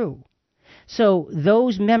faithful through. So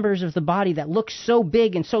those members of the body that look so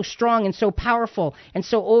big and so strong and so powerful and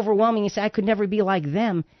so overwhelming, you say, I could never be like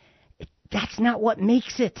them. That's not what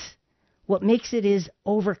makes it. What makes it is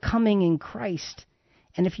overcoming in Christ.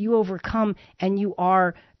 And if you overcome and you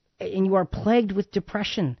are plagued with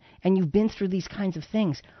depression and you've been through these kinds of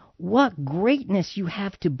things, what greatness you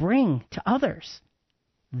have to bring to others.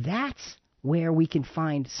 That's where we can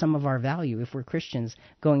find some of our value if we're Christians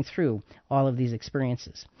going through all of these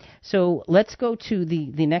experiences. So let's go to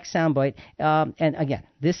the next soundbite. And again,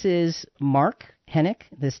 this is Mark Hennick,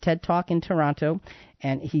 this TED Talk in Toronto,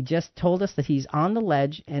 and he just told us that he's on the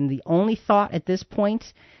ledge, and the only thought at this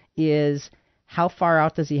point is how far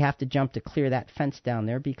out does he have to jump to clear that fence down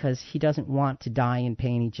there, because he doesn't want to die in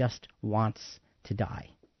pain, he just wants to die.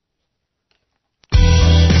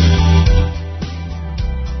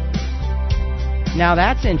 Now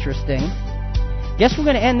that's interesting. Guess we're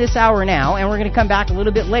going to end this hour now, and we're going to come back a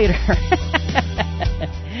little bit later.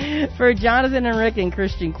 For Jonathan and Rick and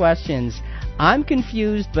Christian Questions, I'm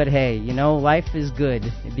confused, but hey, life is good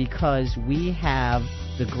because we have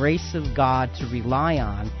the grace of God to rely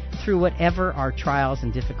on through whatever our trials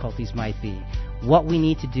and difficulties might be. What we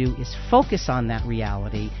need to do is focus on that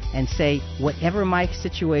reality and say, whatever my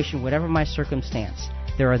situation, whatever my circumstance,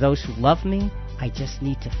 there are those who love me. I just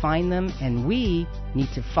need to find them, and we need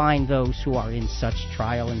to find those who are in such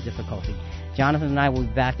trial and difficulty. Jonathan and I will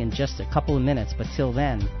be back in just a couple of minutes, but till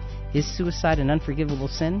then, is suicide an unforgivable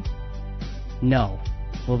sin? No.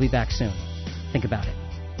 We'll be back soon. Think about it.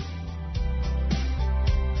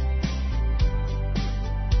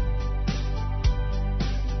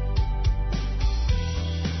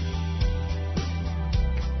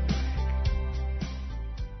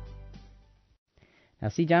 Now,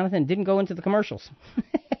 see, Jonathan didn't go into the commercials.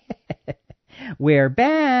 We're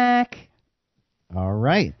back. All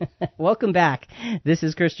right. Welcome back. This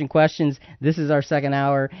is Christian Questions. This is our second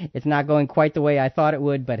hour. It's not going quite the way I thought it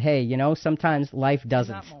would, but hey, sometimes life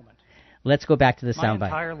doesn't. In that moment, let's go back to the soundbite. My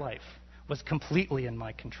entire life was completely in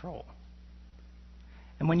my control.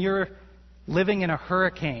 And when you're living in a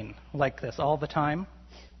hurricane like this all the time,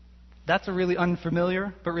 that's a really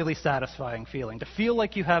unfamiliar but really satisfying feeling, to feel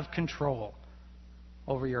like you have control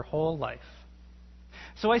over your whole life.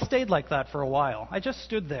 So I stayed like that for a while. I just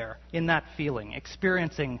stood there in that feeling,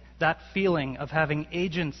 experiencing that feeling of having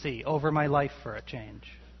agency over my life for a change.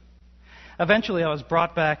 Eventually, I was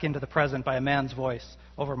brought back into the present by a man's voice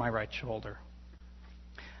over my right shoulder.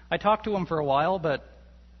 I talked to him for a while, but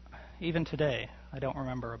even today, I don't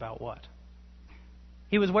remember about what.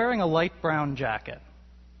 He was wearing a light brown jacket,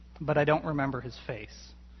 but I don't remember his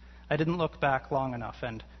face. I didn't look back long enough,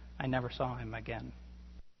 and I never saw him again.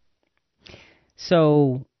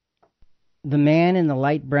 So the man in the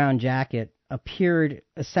light brown jacket appeared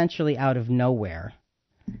essentially out of nowhere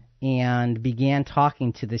and began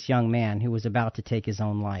talking to this young man who was about to take his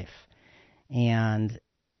own life. And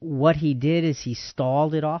what he did is he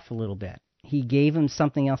stalled it off a little bit. He gave him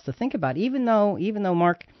something else to think about, even though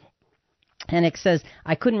Mark Hennick says,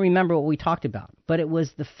 I couldn't remember what we talked about. But it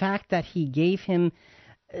was the fact that he gave him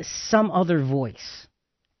some other voice.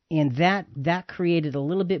 And that created a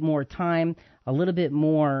little bit more time, a little bit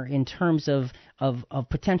more in terms of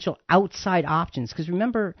potential outside options. Because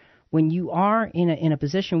remember, when you are in a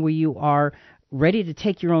position where you are ready to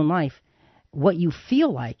take your own life, what you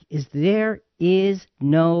feel like is there is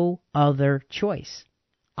no other choice.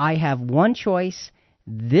 I have one choice.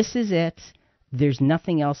 This is it. There's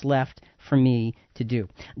nothing else left for me to do.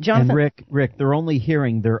 Jonathan, and Rick, they're only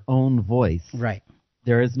hearing their own voice. Right.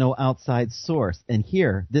 There is no outside source. And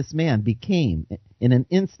here, this man became, in an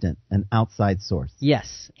instant, an outside source.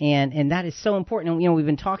 Yes, and that is so important. And, we've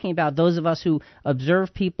been talking about those of us who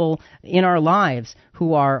observe people in our lives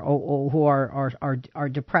who are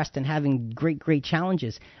depressed and having great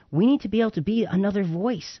challenges. We need to be able to be another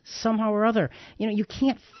voice somehow or other. You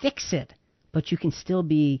can't fix it, but you can still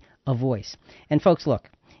be a voice. And folks, look,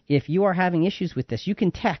 if you are having issues with this, you can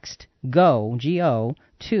text GO, G-O,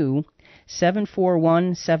 to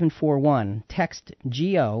 741-741. Text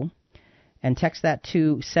GO and text that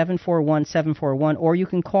to 741-741, or you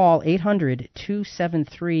can call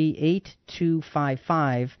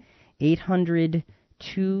 800-273-8255,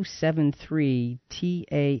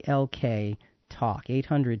 800-273-TALK, TALK,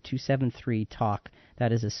 800-273-TALK.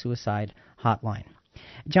 That is a suicide hotline.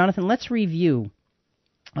 Jonathan, let's review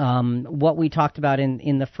what we talked about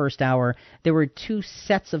in the first hour. There were two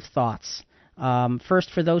sets of thoughts.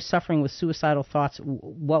 First, for those suffering with suicidal thoughts,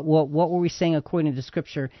 what were we saying according to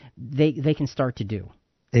Scripture they can start to do?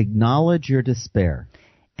 Acknowledge your despair.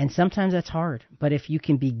 And sometimes that's hard, but if you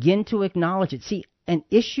can begin to acknowledge it, see, an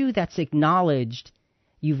issue that's acknowledged,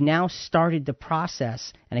 you've now started the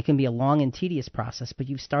process, and it can be a long and tedious process, but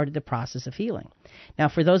you've started the process of healing. Now,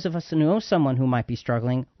 for those of us who know someone who might be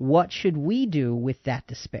struggling, what should we do with that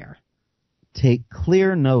despair? Take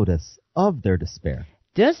clear notice of their despair.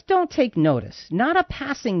 Just don't take notice. Not a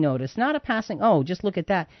passing notice. Not a passing, oh, just look at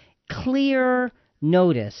that. Clear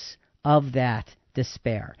notice of that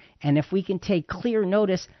despair. And if we can take clear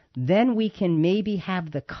notice, then we can maybe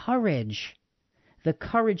have the courage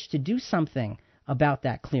to do something about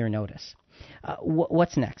that clear notice.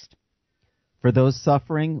 What's next? For those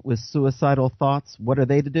suffering with suicidal thoughts, what are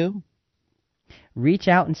they to do? Reach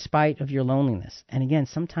out in spite of your loneliness. And again,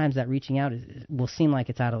 sometimes that reaching out will seem like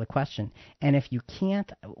it's out of the question. And if you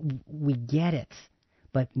can't, we get it.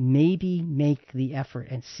 But maybe make the effort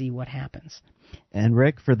and see what happens. And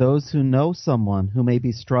Rick, for those who know someone who may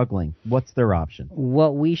be struggling, what's their option?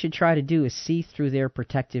 What we should try to do is see through their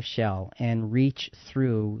protective shell and reach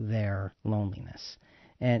through their loneliness.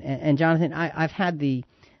 And Jonathan, I've had the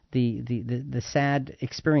sad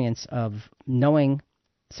experience of knowing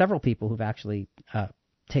several people who've actually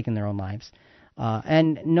taken their own lives,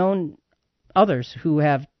 and known others who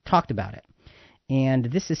have talked about it.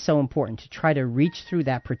 And this is so important, to try to reach through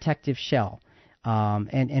that protective shell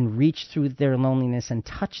and reach through their loneliness and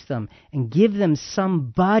touch them and give them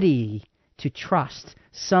somebody to trust,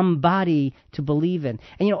 somebody to believe in.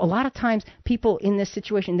 And, a lot of times people in this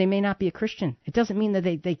situation, they may not be a Christian. It doesn't mean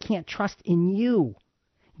that they can't trust in you.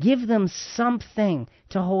 Give them something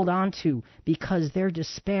to hold on to, because their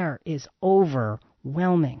despair is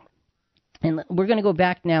overwhelming. And we're going to go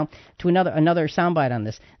back now to another soundbite on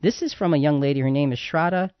this. This is from a young lady. Her name is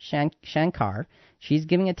Shraddha Shankar. She's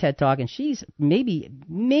giving a TED Talk, and she's maybe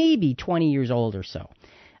 20 years old or so.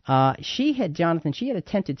 She had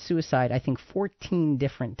attempted suicide, I think, 14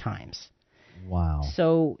 different times. Wow.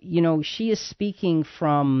 So, she is speaking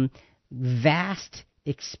from vast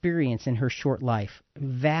experience in her short life,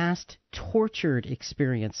 vast tortured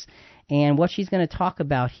experience. And what she's going to talk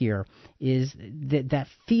about here is that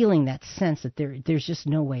feeling, that sense that there's just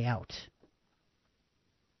no way out.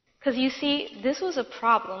 Because you see, this was a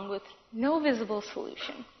problem with no visible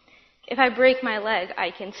solution. If I break my leg,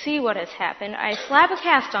 I can see what has happened. I slap a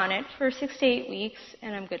cast on it for 6 to 8 weeks,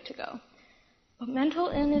 and I'm good to go. But mental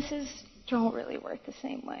illnesses don't really work the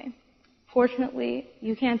same way. Fortunately,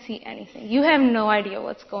 you can't see anything. You have no idea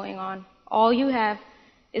what's going on. All you have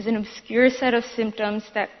is an obscure set of symptoms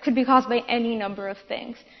that could be caused by any number of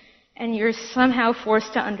things. And you're somehow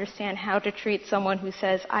forced to understand how to treat someone who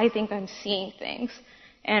says, I think I'm seeing things,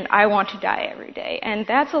 and I want to die every day. And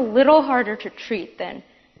that's a little harder to treat than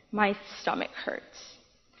my stomach hurts.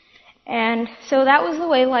 And so that was the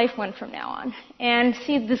way life went from now on. And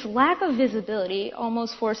see, this lack of visibility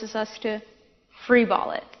almost forces us to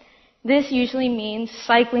freeball it. This usually means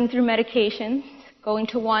cycling through medications, going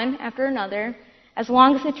to one after another, as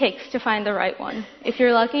long as it takes to find the right one. If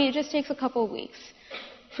you're lucky, it just takes a couple of weeks.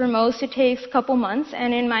 For most, it takes a couple months,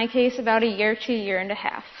 and in my case, about a year to a year and a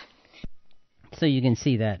half. So you can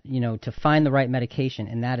see that, to find the right medication,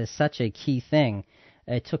 and that is such a key thing.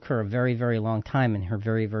 It took her a very, very long time in her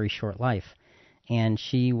very, very short life. And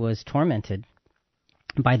she was tormented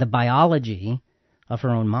by the biology of her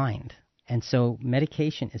own mind. And so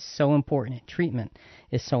medication is so important. Treatment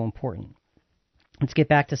is so important. Let's get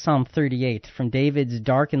back to Psalm 38. From David's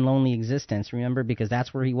dark and lonely existence, remember, because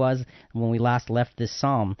that's where he was when we last left this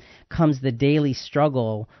psalm, comes the daily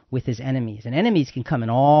struggle with his enemies. And enemies can come in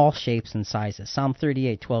all shapes and sizes. Psalm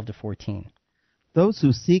 38, 12 to 14. Those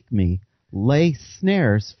who seek me lay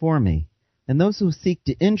snares for me, and those who seek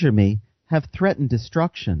to injure me have threatened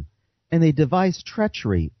destruction, and they devise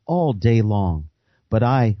treachery all day long. But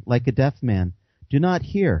I, like a deaf man, do not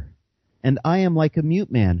hear, and I am like a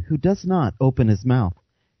mute man who does not open his mouth.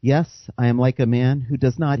 Yes, I am like a man who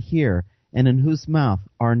does not hear, and in whose mouth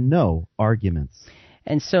are no arguments.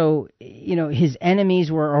 And so, his enemies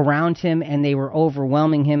were around him, and they were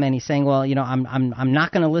overwhelming him. And he's saying, "Well, I'm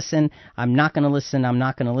not going to listen. I'm not going to listen. I'm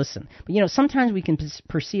not going to listen." But sometimes we can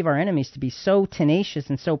perceive our enemies to be so tenacious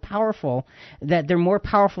and so powerful that they're more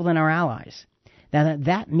powerful than our allies. Now,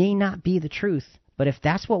 that may not be the truth, but if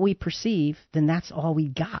that's what we perceive, then that's all we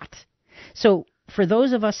got. So, for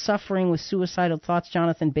those of us suffering with suicidal thoughts,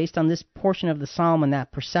 Jonathan, based on this portion of the psalm and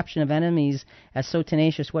that perception of enemies as so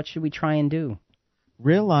tenacious, what should we try and do?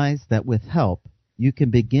 Realize that with help, you can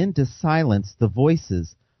begin to silence the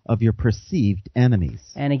voices of your perceived enemies.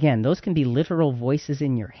 And again, those can be literal voices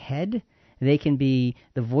in your head. They can be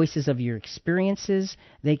the voices of your experiences.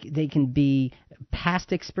 They can be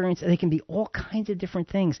past experience. They can be all kinds of different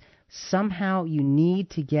things. Somehow you need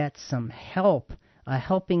to get some help, a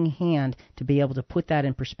helping hand, to be able to put that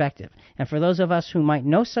in perspective. And for those of us who might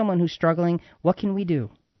know someone who's struggling, what can we do?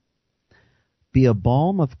 Be a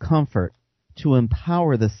balm of comfort to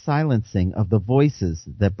empower the silencing of the voices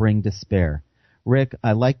that bring despair. Rick,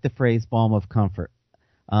 I like the phrase balm of comfort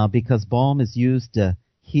because balm is used to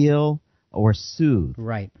heal or soothe.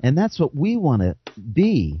 Right. And that's what we want to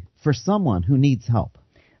be for someone who needs help.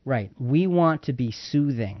 Right. We want to be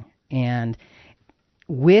soothing. And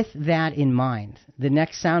with that in mind, the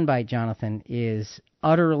next soundbite, Jonathan, is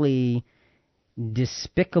utterly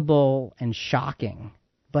despicable and shocking.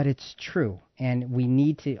 But it's true, and we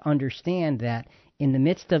need to understand that in the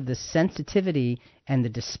midst of the sensitivity and the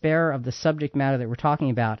despair of the subject matter that we're talking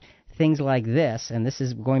about, things like this, and this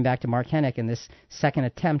is going back to Mark Hennick and this second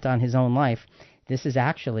attempt on his own life, this is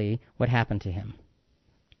actually what happened to him.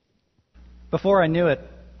 Before I knew it,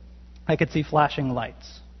 I could see flashing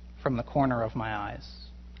lights from the corner of my eyes.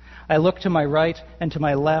 I looked to my right and to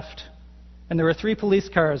my left, and there were 3 police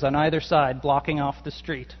cars on either side blocking off the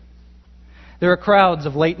street. There were crowds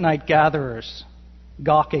of late-night gatherers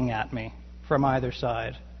gawking at me from either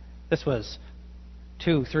side. This was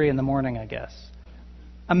 2, 3 in the morning, I guess.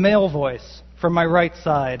 A male voice from my right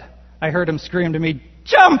side. I heard him scream to me,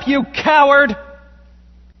 "Jump, you coward!"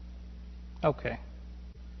 Okay,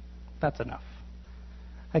 that's enough.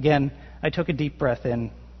 Again, I took a deep breath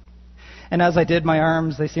in. And as I did, my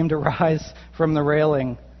arms, they seemed to rise from the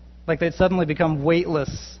railing, like they'd suddenly become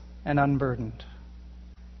weightless and unburdened.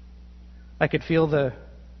 I could feel the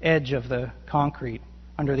edge of the concrete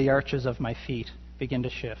under the arches of my feet begin to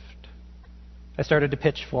shift. I started to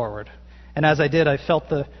pitch forward, and as I did, I felt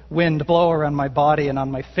the wind blow around my body and on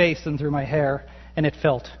my face and through my hair, and it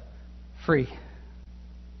felt free.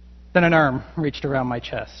 Then an arm reached around my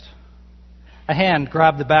chest. A hand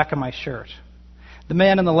grabbed the back of my shirt. The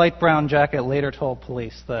man in the light brown jacket later told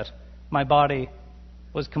police that my body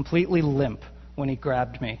was completely limp when he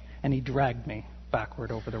grabbed me and he dragged me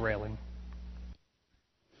backward over the railing.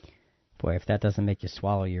 Boy, if that doesn't make you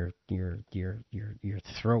swallow your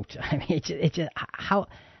throat, I mean, it just how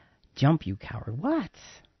jump, you coward! What?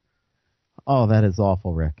 Oh, that is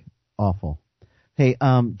awful, Rick. Awful. Hey,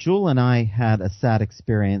 Jewel and I had a sad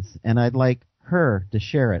experience, and I'd like her to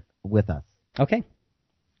share it with us. Okay.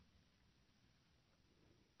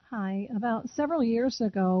 Hi. About several years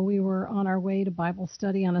ago, we were on our way to Bible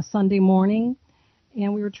study on a Sunday morning,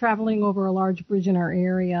 and we were traveling over a large bridge in our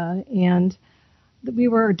area, and we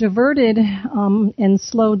were diverted and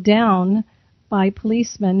slowed down by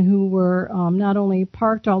policemen who were not only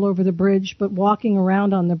parked all over the bridge, but walking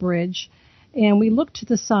around on the bridge. And we looked to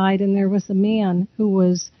the side, and there was a man who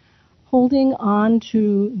was holding on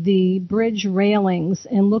to the bridge railings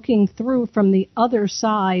and looking through from the other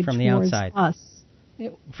side from the towards outside. us. He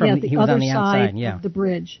the was other on the side outside, yeah. of the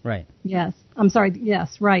bridge. Right. Yes. I'm sorry.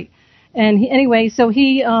 Yes, right. And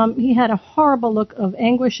he had a horrible look of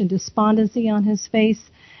anguish and despondency on his face,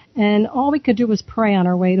 and all we could do was pray on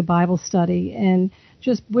our way to Bible study and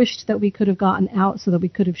just wished that we could have gotten out so that we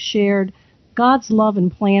could have shared God's love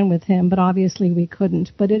and plan with him, but obviously we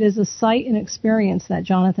couldn't. But it is a sight and experience that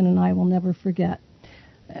Jonathan and I will never forget.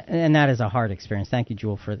 And that is a hard experience. Thank you,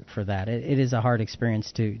 Jewel, for that. It is a hard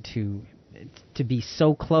experience to to be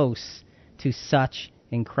so close to such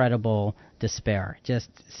incredible despair, just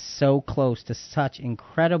so close to such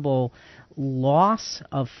incredible loss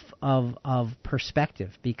of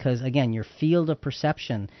perspective, because again, your field of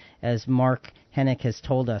perception, as Mark Hennick has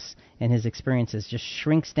told us in his experiences, just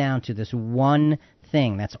shrinks down to this one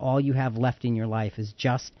thing. That's all you have left in your life, is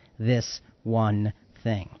just this one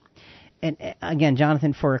thing. And again,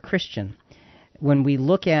 Jonathan, for a Christian, when we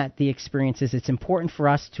look at the experiences, it's important for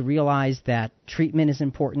us to realize that treatment is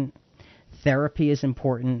important, therapy is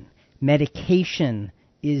important, medication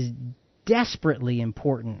is desperately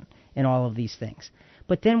important in all of these things.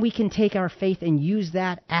 But then we can take our faith and use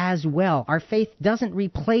that as well. Our faith doesn't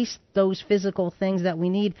replace those physical things that we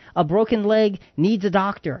need. A broken leg needs a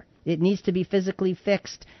doctor. It needs to be physically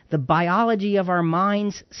fixed. The biology of our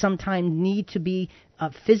minds sometimes need to be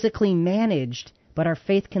physically managed, but our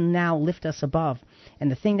faith can now lift us above. And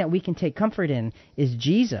the thing that we can take comfort in is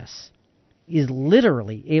Jesus is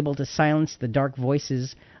literally able to silence the dark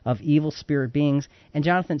voices of evil spirit beings. And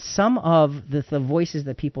Jonathan, some of the voices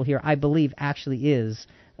that people hear, I believe, actually is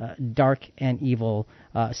dark and evil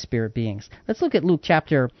spirit beings. Let's look at Luke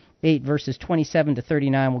chapter 8, verses 27 to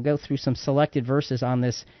 39. We'll go through some selected verses on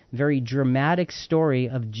this very dramatic story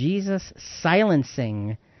of Jesus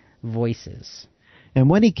silencing voices. And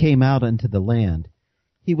when he came out into the land,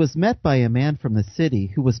 he was met by a man from the city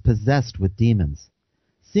who was possessed with demons.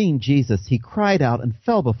 Seeing Jesus, he cried out and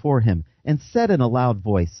fell before him, and said in a loud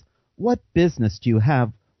voice, "What business do you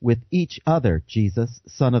have with each other, Jesus,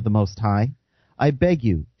 Son of the Most High? I beg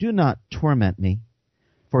you, do not torment me."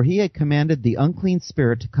 For he had commanded the unclean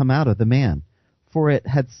spirit to come out of the man, for it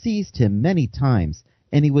had seized him many times,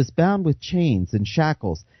 and he was bound with chains and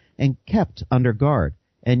shackles, and kept under guard,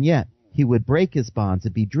 and yet he would break his bonds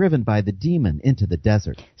and be driven by the demon into the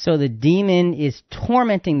desert. So the demon is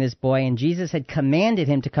tormenting this boy, and Jesus had commanded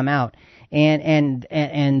him to come out. And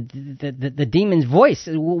the demon's voice,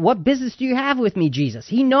 "What business do you have with me, Jesus?"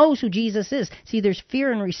 He knows who Jesus is. See, there's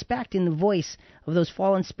fear and respect in the voice of those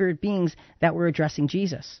fallen spirit beings that were addressing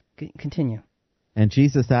Jesus. Continue. And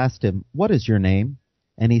Jesus asked him, "What is your name?"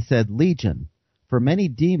 And he said, "Legion," for many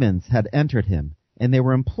demons had entered him, and they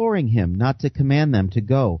were imploring him not to command them to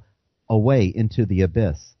go away into the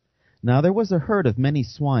abyss. Now there was a herd of many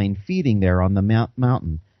swine feeding there on the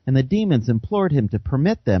mountain, and the demons implored him to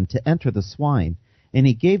permit them to enter the swine, and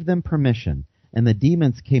he gave them permission. And the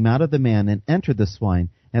demons came out of the man and entered the swine,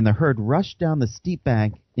 and the herd rushed down the steep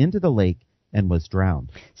bank into the lake and was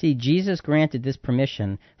drowned. See, Jesus granted this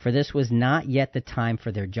permission, for this was not yet the time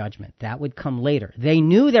for their judgment. That would come later. They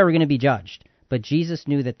knew they were going to be judged, but Jesus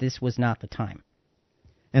knew that this was not the time.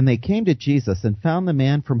 And they came to Jesus and found the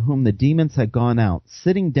man from whom the demons had gone out,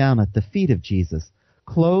 sitting down at the feet of Jesus,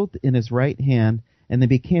 clothed in his right hand, and they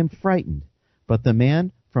became frightened. But the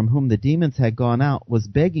man from whom the demons had gone out was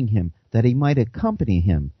begging him that he might accompany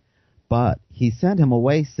him. But he sent him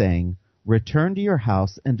away, saying, "Return to your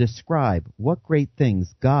house and describe what great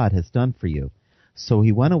things God has done for you." So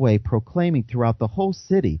he went away, proclaiming throughout the whole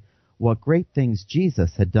city what great things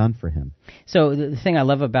Jesus had done for him. So the thing I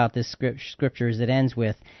love about this scripture is it ends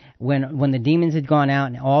with, when the demons had gone out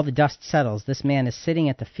and all the dust settles, this man is sitting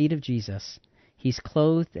at the feet of Jesus. He's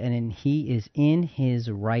clothed and he is in his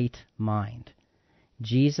right mind.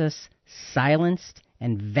 Jesus silenced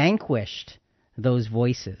and vanquished those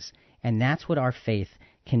voices. And that's what our faith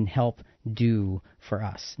can help do for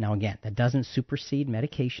us. Now again, that doesn't supersede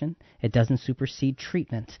medication. It doesn't supersede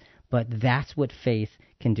treatment. But that's what faith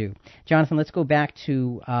can do. Jonathan, let's go back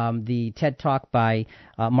to the TED Talk by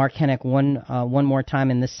Mark Hennick one more time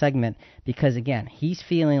in this segment, because, again, he's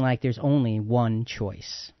feeling like there's only one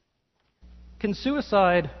choice. Can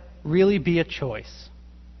suicide really be a choice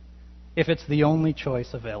if it's the only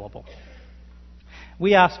choice available?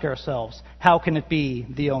 We ask ourselves, how can it be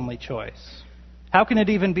the only choice? How can it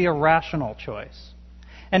even be a rational choice?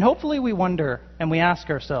 And hopefully we wonder and we ask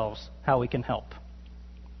ourselves how we can help.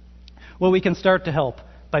 Well, we can start to help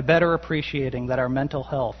by better appreciating that our mental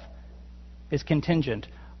health is contingent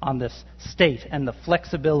on this state and the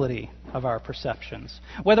flexibility of our perceptions.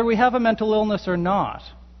 Whether we have a mental illness or not,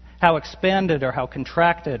 how expanded or how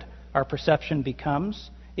contracted our perception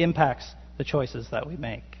becomes impacts the choices that we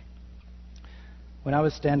make. When I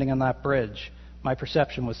was standing on that bridge, my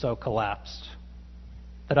perception was so collapsed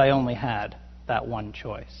that I only had that one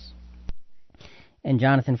choice. And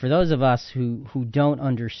Jonathan, for those of us who don't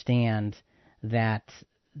understand that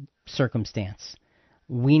circumstance,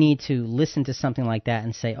 we need to listen to something like that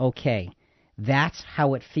and say, okay, that's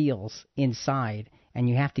how it feels inside, and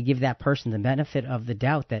you have to give that person the benefit of the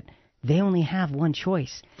doubt that they only have one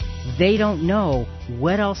choice. they don't know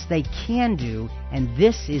what else they can do, and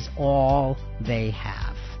this is all they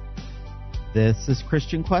have. This is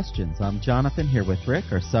Christian Questions. I'm Jonathan here with Rick.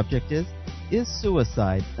 Our subject is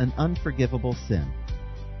suicide an unforgivable sin?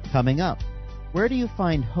 Coming up, where do you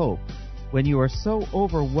find hope when you are so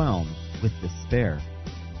overwhelmed with despair?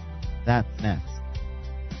 That's next.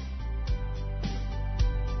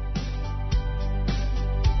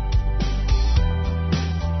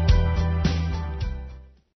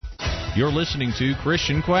 You're listening to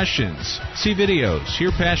Christian Questions. See videos,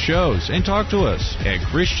 hear past shows, and talk to us at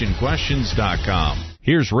ChristianQuestions.com.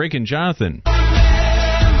 Here's Rick and Jonathan.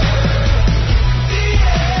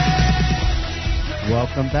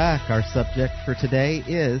 Welcome back. Our subject for today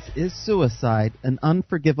is suicide an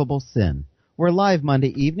unforgivable sin? We're live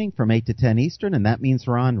Monday evening from 8 to 10 Eastern, and that means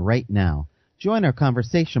we're on right now. Join our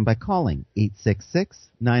conversation by calling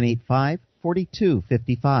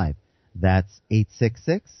 866-985-4255. That's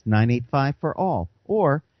 866-985-FOR-ALL.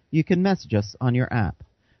 Or you can message us on your app.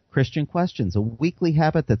 Christian Questions, a weekly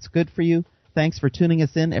habit that's good for you. Thanks for tuning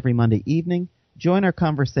us in every Monday evening. Join our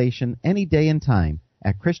conversation any day and time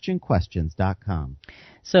at ChristianQuestions.com.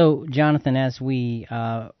 So, Jonathan, as we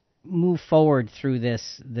move forward through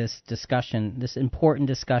this discussion, this important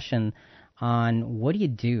discussion on what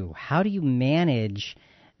do? How do you manage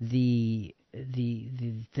the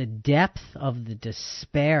depth of the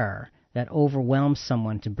despair that overwhelms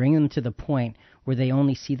someone to bring them to the point where they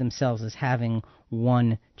only see themselves as having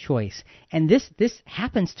one choice? And this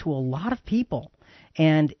happens to a lot of people.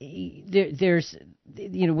 And there's,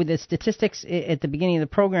 with the statistics at the beginning of the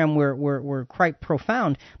program were quite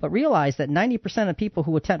profound, but realize that 90% of people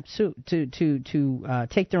who attempt to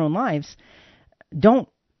take their own lives don't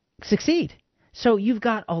succeed. So you've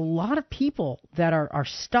got a lot of people that are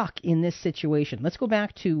stuck in this situation. Let's go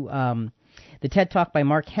back to the TED Talk by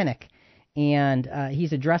Mark Hennick, and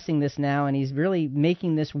he's addressing this now, and he's really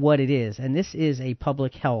making this what it is, and this is a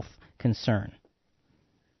public health concern.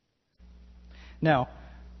 Now,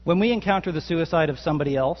 when we encounter the suicide of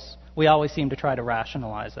somebody else, we always seem to try to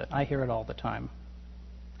rationalize it. I hear it all the time.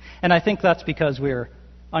 And I think that's because we're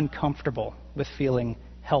uncomfortable with feeling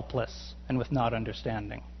helpless and with not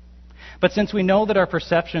understanding. But since we know that our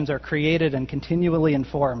perceptions are created and continually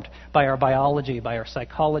informed by our biology, by our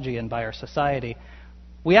psychology, and by our society,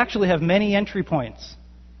 we actually have many entry points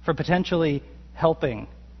for potentially helping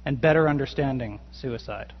and better understanding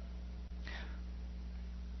suicide.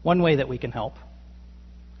 One way that we can help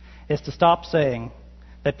is to stop saying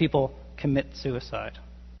that people commit suicide.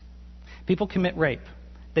 People commit rape.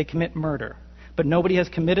 They commit murder. But nobody has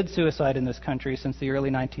committed suicide in this country since the early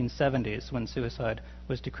 1970s, when suicide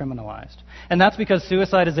was decriminalized. And that's because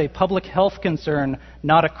suicide is a public health concern,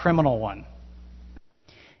 not a criminal one.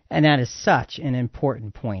 And that is such an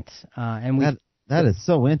important point. That is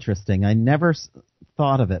so interesting. I never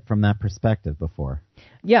thought of it from that perspective before.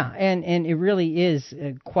 Yeah, and it really is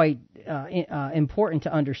quite important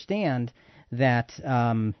to understand that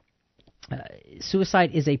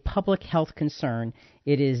suicide is a public health concern.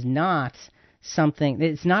 It is not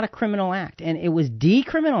it's not a criminal act, and it was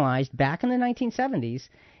decriminalized back in the 1970s,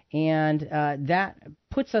 and that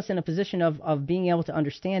puts us in a position of being able to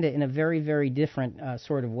understand it in a very, very different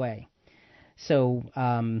sort of way. So,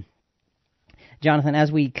 Jonathan,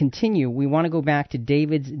 as we continue, we want to go back to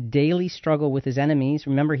David's daily struggle with his enemies.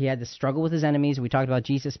 Remember, he had this struggle with his enemies. We talked about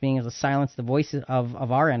Jesus being able to silence the voices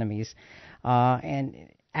of our enemies,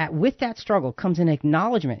 with that struggle comes an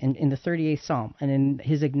acknowledgement in the 38th Psalm, and in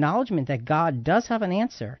his acknowledgement that God does have an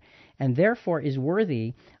answer and therefore is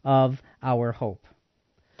worthy of our hope.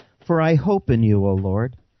 For I hope in you, O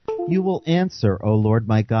Lord. You will answer, O Lord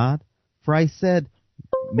my God. For I said,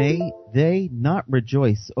 may they not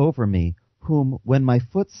rejoice over me, whom, when my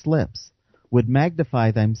foot slips, would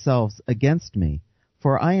magnify themselves against me.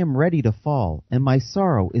 For I am ready to fall, and my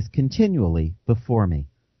sorrow is continually before me.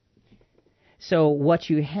 So what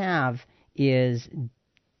you have is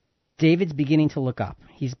David's beginning to look up.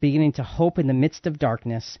 He's beginning to hope in the midst of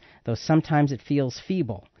darkness, though sometimes it feels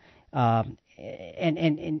feeble. And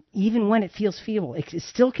even when it feels feeble, it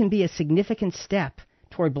still can be a significant step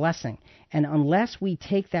toward blessing. And unless we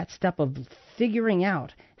take that step of figuring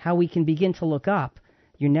out how we can begin to look up,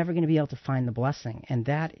 you're never going to be able to find the blessing. And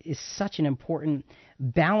that is such an important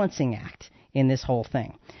balancing act in this whole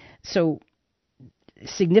thing. So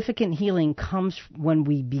significant healing comes when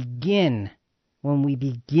we begin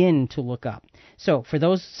to look up. So for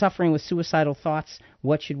those suffering with suicidal thoughts,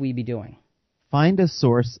 what should we be doing? Find a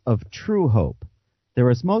source of true hope. There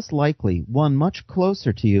is most likely one much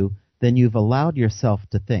closer to you than you've allowed yourself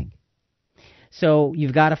to think. So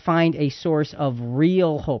you've got to find a source of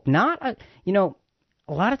real hope. Not,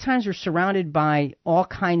 a lot of times we're surrounded by all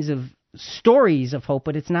kinds of stories of hope,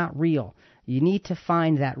 but it's not real. You need to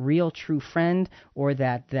find that real, true friend or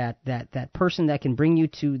that person that can bring you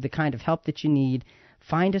to the kind of help that you need.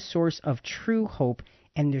 Find a source of true hope,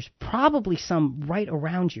 and there's probably some right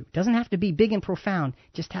around you. It doesn't have to be big and profound,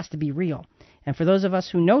 it just has to be real. And for those of us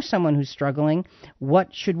who know someone who's struggling,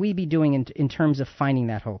 what should we be doing in terms of finding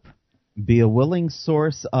that hope? Be a willing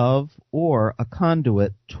source of or a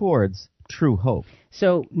conduit towards true hope.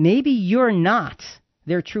 So maybe you're not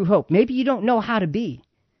their true hope. Maybe you don't know how to be,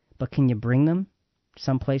 but can you bring them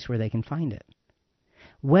someplace where they can find it?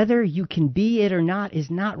 Whether you can be it or not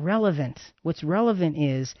is not relevant. What's relevant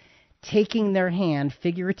is taking their hand,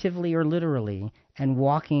 figuratively or literally, and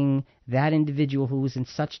walking that individual who is in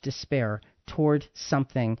such despair toward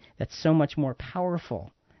something that's so much more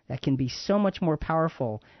powerful, that can be so much more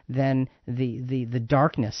powerful than the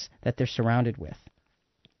darkness that they're surrounded with.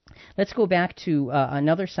 Let's go back to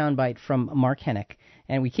another soundbite from Mark Hennick.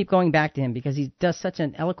 And we keep going back to him because he does such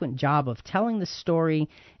an eloquent job of telling the story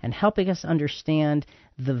and helping us understand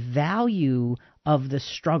the value of the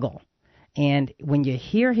struggle. And when you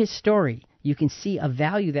hear his story, you can see a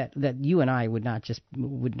value that you and I would not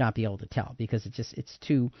be able to tell because it's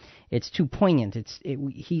too poignant.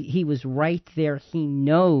 He was right there. He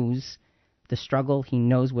knows the struggle. He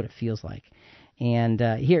knows what it feels like. And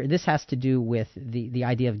here, this has to do with the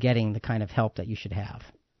idea of getting the kind of help that you should have.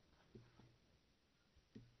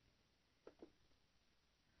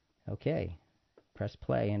 Okay, press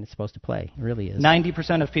play, and it's supposed to play. It really is.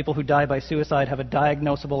 90% of people who die by suicide have a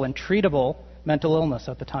diagnosable and treatable mental illness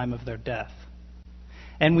at the time of their death.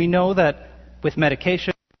 And we know that with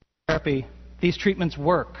medication, therapy, these treatments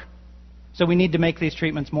work. So we need to make these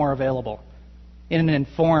treatments more available in an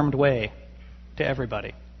informed way to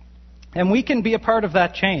everybody. And we can be a part of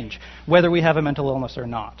that change, whether we have a mental illness or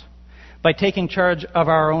not, by taking charge of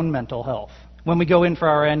our own mental health. When we go in for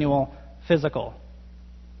our annual physical,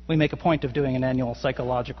 we make a point of doing an annual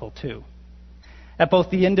psychological too. At both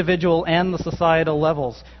the individual and the societal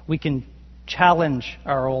levels, we can challenge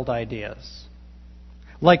our old ideas.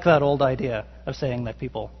 Like that old idea of saying that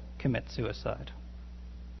people commit suicide.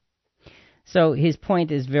 So his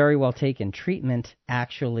point is very well taken. Treatment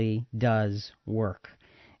actually does work.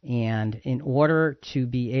 And in order to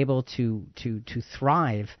be able to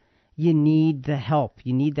thrive, you need the help.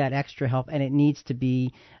 You need that extra help, and it needs to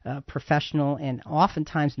be professional. And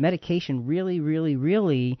oftentimes, medication really, really,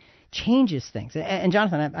 really changes things. And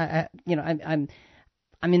Jonathan,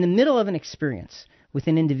 I'm in the middle of an experience with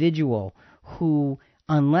an individual who,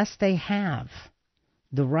 unless they have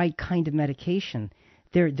the right kind of medication,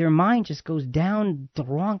 their mind just goes down the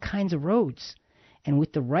wrong kinds of roads. And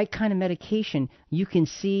with the right kind of medication, you can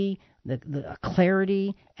see the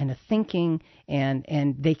clarity and the thinking,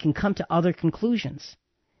 and they can come to other conclusions.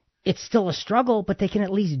 It's still a struggle, but they can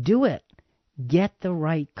at least do it. Get the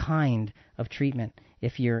right kind of treatment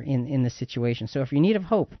if you're in this situation. So if you're in need of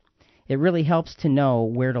hope, it really helps to know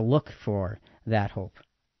where to look for that hope.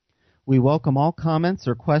 We welcome all comments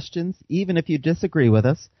or questions, even if you disagree with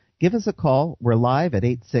us. Give us a call. We're live at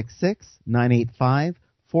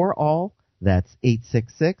 866-985-4ALL. That's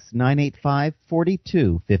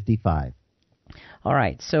 866-985-4255. All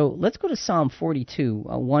right, so let's go to Psalm 42,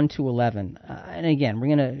 1 to 11. And again,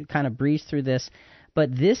 we're going to kind of breeze through this.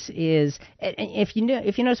 But this is, if you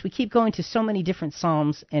notice, we keep going to so many different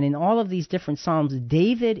Psalms, and in all of these different Psalms,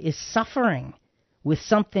 David is suffering with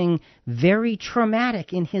something very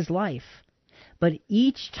traumatic in his life. But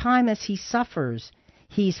each time as he suffers,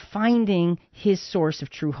 he's finding his source of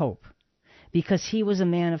true hope. Because he was a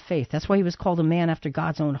man of faith. That's why he was called a man after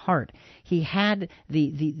God's own heart. He had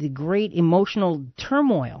the great emotional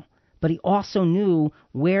turmoil, but he also knew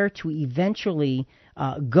where to eventually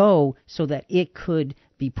go so that it could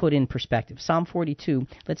be put in perspective. Psalm 42,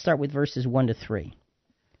 let's start with verses 1 to 3.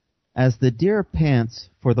 As the deer pants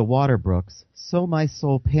for the water brooks, so my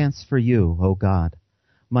soul pants for you, O God.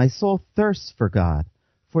 My soul thirsts for God,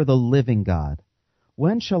 for the living God.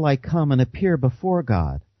 When shall I come and appear before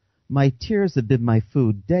God? My tears have been my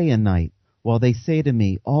food day and night, while they say to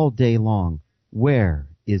me all day long, where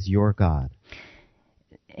is your God?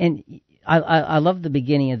 And I love the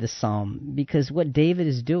beginning of the psalm, because what David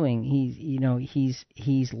is doing,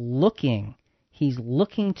 he's looking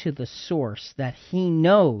to the source that he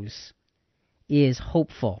knows is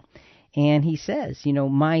hopeful. And he says,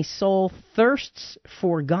 my soul thirsts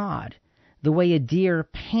for God the way a deer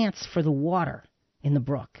pants for the water in the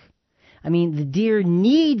brook. I mean, the deer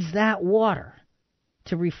needs that water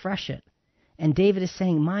to refresh it. And David is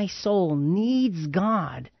saying, my soul needs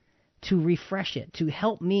God to refresh it, to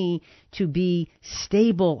help me to be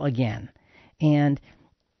stable again. And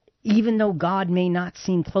even though God may not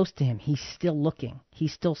seem close to him, he's still looking.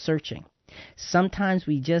 He's still searching. Sometimes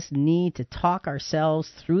we just need to talk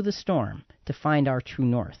ourselves through the storm to find our true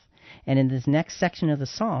north. And in this next section of the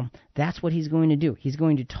psalm, that's what he's going to do. He's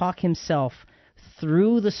going to talk himself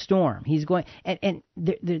through the storm. He's going, and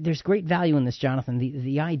there's great value in this, Jonathan.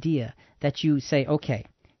 The idea that you say, okay,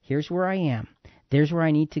 here's where I am. There's where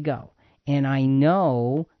I need to go. And I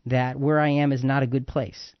know that where I am is not a good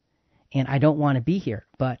place. And I don't want to be here,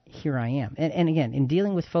 but here I am. And again, in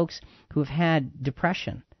dealing with folks who have had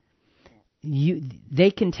depression,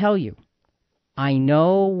 they can tell you, I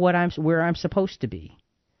know where I'm supposed to be,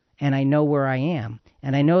 and I know where I am,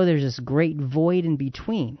 and I know there's this great void in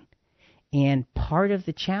between. And part of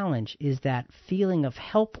the challenge is that feeling of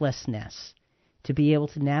helplessness to be able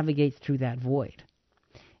to navigate through that void.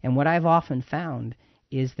 And what I've often found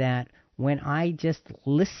is that when I just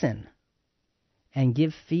listen and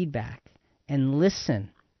give feedback, and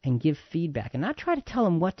listen and give feedback, and not try to tell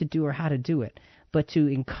them what to do or how to do it, but to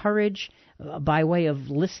encourage by way of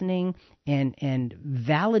listening and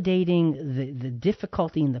validating the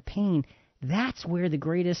difficulty and the pain, that's where the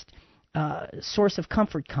greatest source of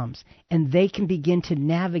comfort comes, and they can begin to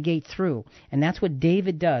navigate through. And that's what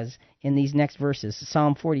David does in these next verses,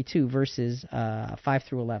 Psalm 42, verses 5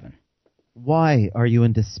 through 11. Why are you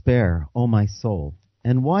in despair, O my soul?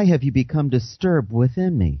 And why have you become disturbed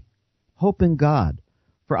within me? Hope in God,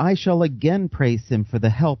 for I shall again praise him for the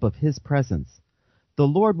help of his presence. The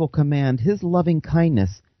Lord will command his loving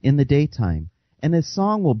kindness in the daytime, and his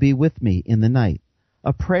song will be with me in the night,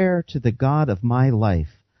 a prayer to the God of my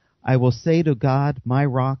life. I will say to God, my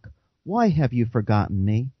rock, why have you forgotten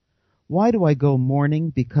me? Why do I go mourning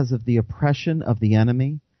because of the oppression of the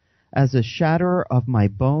enemy? As a shatterer of my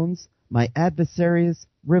bones, my adversaries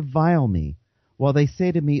revile me, while they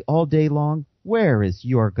say to me all day long, where is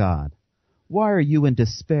your God? Why are you in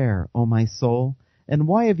despair, O my soul? And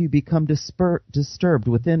why have you become disturbed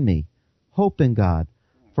within me? Hope in God,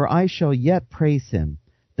 for I shall yet praise him,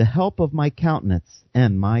 the help of my countenance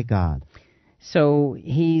and my God. So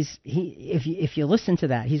if you listen to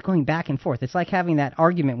that, he's going back and forth. It's like having that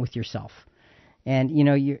argument with yourself. And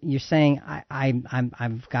you're saying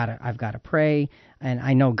I've got to pray, and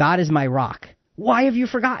I know God is my rock. Why have you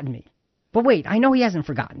forgotten me? But wait, I know he hasn't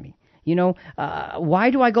forgotten me. Why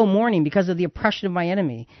do I go mourning because of the oppression of my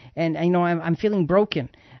enemy? And I'm feeling broken.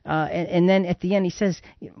 And then at the end he says,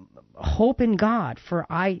 hope in God, for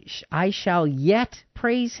I shall yet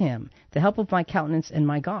praise him, the help of my countenance and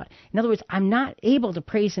my God. In other words, I'm not able to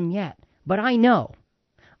praise him yet, but I know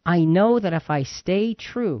that if I stay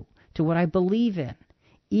true to what I believe in,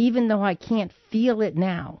 even though I can't feel it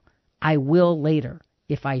now, I will later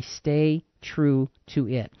if I stay true to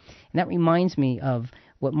it. And that reminds me of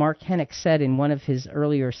what Mark Hennick said in one of his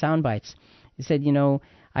earlier sound bites. He said,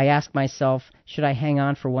 I asked myself, should I hang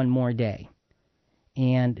on for one more day?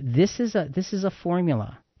 And this is a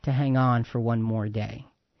formula to hang on for one more day.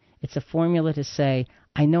 It's a formula to say,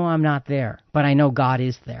 I know I'm not there, but I know God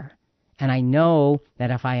is there. And I know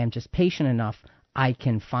that if I am just patient enough, I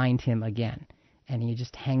can find him again. And you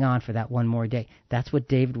just hang on for that one more day. That's what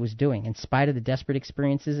David was doing. In spite of the desperate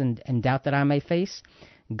experiences and doubt that I may face,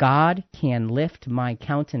 God can lift my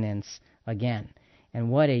countenance again. And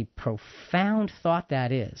what a profound thought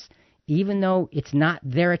that is. Even though it's not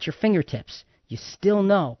there at your fingertips, you still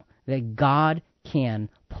know that God can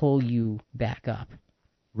pull you back up.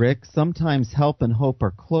 Rick, sometimes help and hope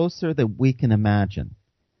are closer than we can imagine.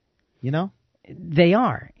 They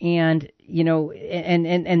are. And,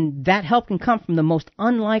 and that help can come from the most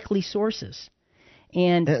unlikely sources.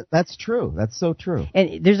 And that's true. That's so true.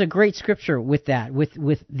 And there's a great scripture with that,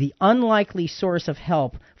 with the unlikely source of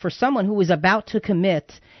help for someone who is about to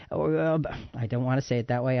commit, or I don't want to say it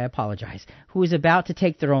that way, I apologize, who is about to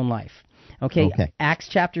take their own life. Okay. Acts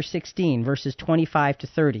chapter 16, verses 25 to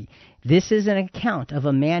 30. This is an account of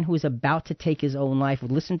a man who is about to take his own life.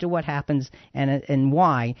 Listen to what happens and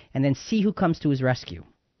why, and then see who comes to his rescue.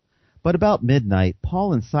 But about midnight,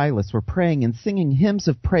 Paul and Silas were praying and singing hymns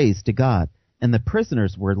of praise to God, and the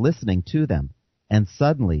prisoners were listening to them. And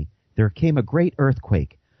suddenly there came a great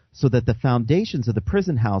earthquake, so that the foundations of the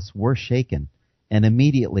prison house were shaken. And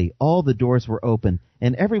immediately all the doors were open,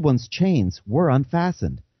 and everyone's chains were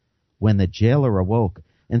unfastened. When the jailer awoke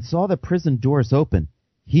and saw the prison doors open,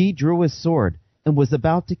 he drew his sword and was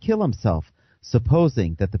about to kill himself,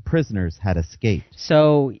 supposing that the prisoners had escaped.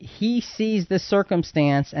 So he sees this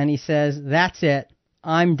circumstance and he says, that's it,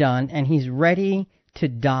 I'm done, and he's ready to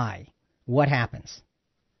die. What happens?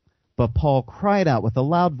 But Paul cried out with a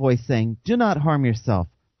loud voice, saying, do not harm yourself,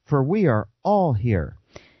 for we are all here.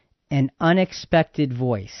 An unexpected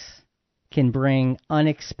voice can bring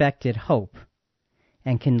unexpected hope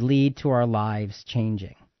and can lead to our lives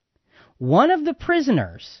changing. One of the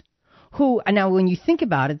prisoners who, now when you think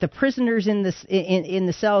about it, the prisoners in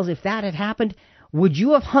the cells, if that had happened, would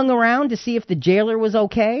you have hung around to see if the jailer was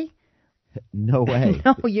okay? No way.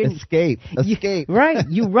 No, Escape. Right.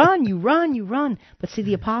 You run. But see,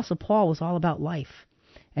 the Apostle Paul was all about life.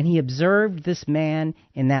 And he observed this man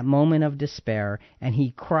in that moment of despair, and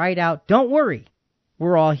he cried out, "Don't worry,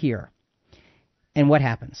 we're all here." And what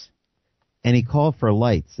happens? And he called for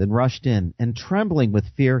lights and rushed in, and trembling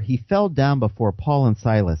with fear, he fell down before Paul and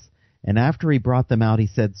Silas. And after he brought them out, he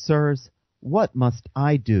said, "Sirs, what must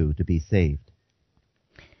I do to be saved?"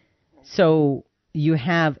 So you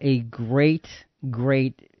have a great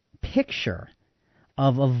picture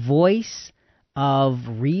of a voice of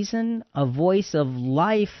reason, a voice of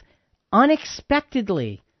life,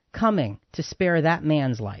 unexpectedly coming to spare that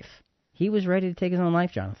man's life. He was ready to take his own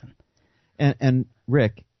life, Jonathan. And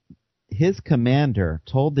Rick, his commander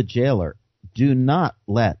told the jailer, "Do not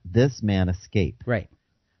let this man escape." Right.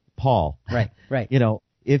 Paul. Right.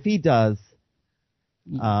 If he does,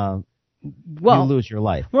 you lose your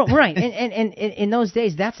life. Well, right. And in those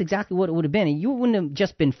days, that's exactly what it would have been. You wouldn't have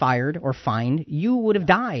just been fired or fined. You would have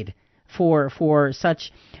died for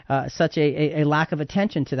such a lack of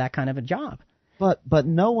attention to that kind of a job. But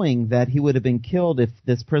knowing that he would have been killed if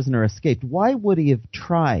this prisoner escaped, why would he have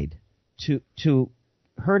tried to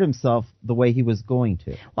hurt himself the way he was going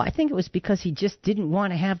to? Well, I think it was because he just didn't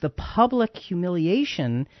want to have the public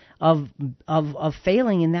humiliation of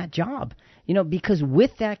failing in that job. Because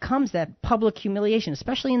with that comes that public humiliation,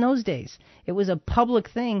 especially in those days. It was a public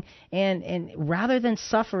thing, and rather than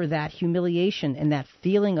suffer that humiliation and that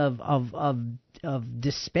feeling of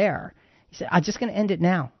despair, he said, "I'm just going to end it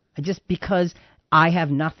now, because I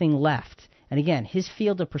have nothing left." And again, his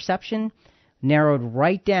field of perception narrowed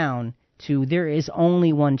right down to there is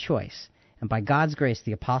only one choice. And by God's grace,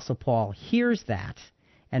 the Apostle Paul hears that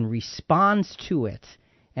and responds to it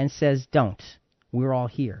and says, "Don't. We're all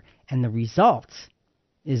here." And the result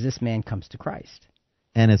is this man comes to Christ.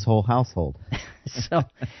 And his whole household.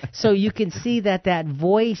 So you can see that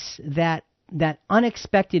voice, that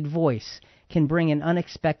unexpected voice can bring an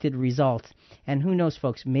unexpected result. And who knows,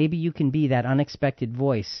 folks, maybe you can be that unexpected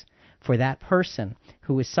voice for that person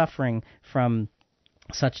who is suffering from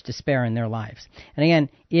such despair in their lives. And again,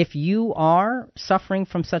 if you are suffering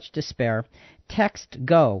from such despair, text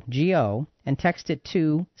GO, G-O, and text it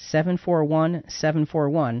to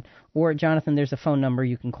 741-741, or, Jonathan, there's a phone number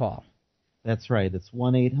you can call. That's right. It's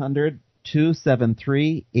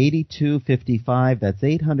 1-800-273-8255. That's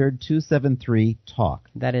 800-273-TALK.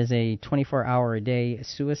 That is a 24-hour-a-day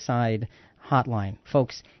suicide hotline.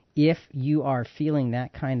 Folks, if you are feeling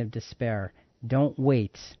that kind of despair, don't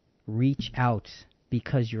wait. Reach out,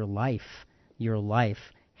 because your life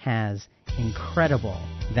has incredible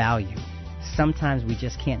value. Sometimes we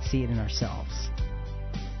just can't see it in ourselves.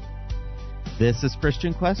 This is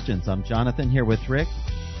Christian Questions. I'm Jonathan here with Rick.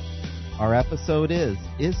 Our episode is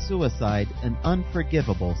suicide an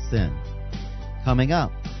unforgivable sin? Coming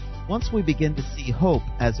up, once we begin to see hope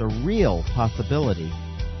as a real possibility,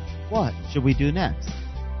 what should we do next?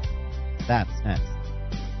 That's next.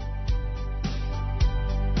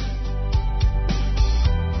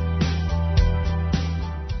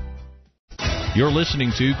 You're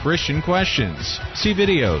listening to Christian Questions. See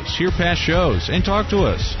videos, hear past shows, and talk to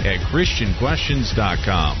us at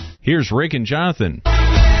ChristianQuestions.com. Here's Rick and Jonathan.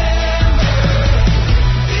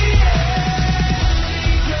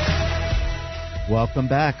 Welcome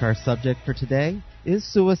back. Our subject for today is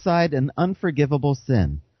suicide an unforgivable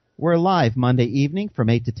sin? We're live Monday evening from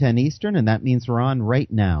 8 to 10 Eastern, and that means we're on right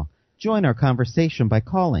now. Join our conversation by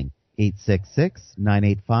calling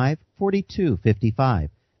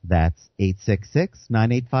 866-985-4255. That's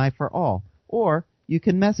 866-985 for all. Or you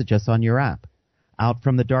can message us on your app. Out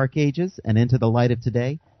from the dark ages and into the light of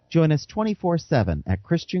today, join us 24/7 at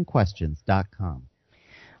ChristianQuestions.com.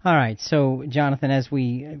 All right, so Jonathan, as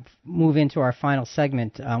we move into our final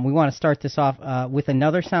segment, we want to start this off with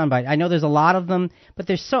another soundbite. I know there's a lot of them, but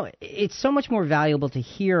it's so much more valuable to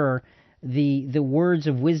hear the words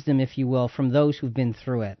of wisdom, if you will, from those who've been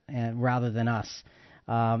through it, rather than us.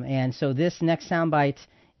 And so this next soundbite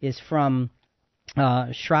is from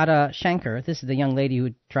Shraddha Shankar. This is the young lady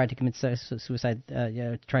who tried to commit suicide,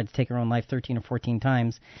 tried to take her own life 13 or 14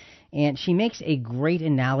 times. And she makes a great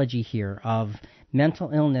analogy here of mental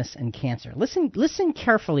illness and cancer. Listen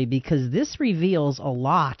carefully, because this reveals a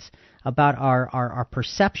lot about our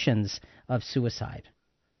perceptions of suicide.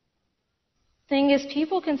 Thing is,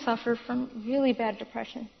 people can suffer from really bad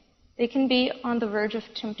depression. They can be on the verge of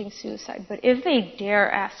attempting suicide, but if they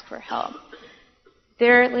dare ask for help,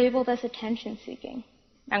 they're labeled as attention-seeking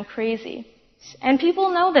and crazy. And people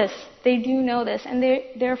know this. They do know this, and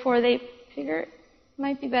therefore they figure it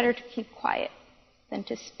might be better to keep quiet than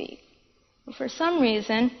to speak. But for some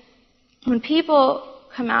reason, when people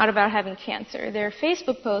come out about having cancer, their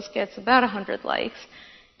Facebook post gets about 100 likes.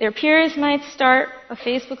 Their peers might start a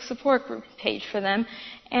Facebook support group page for them,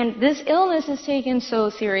 and this illness is taken so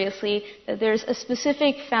seriously that there's a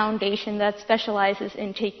specific foundation that specializes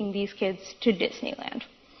in taking these kids to Disneyland.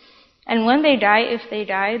 And when they die, if they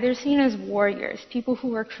die, they're seen as warriors, people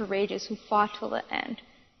who are courageous, who fought till the end.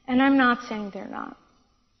 And I'm not saying they're not.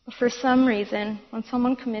 But for some reason, when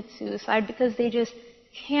someone commits suicide because they just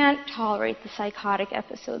can't tolerate the psychotic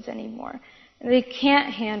episodes anymore, and they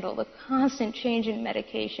can't handle the constant change in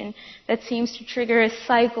medication that seems to trigger a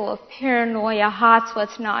cycle of paranoia, hot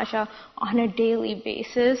sweats, nausea on a daily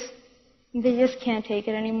basis, they just can't take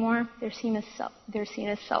it anymore. They're seen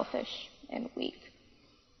as selfish and weak.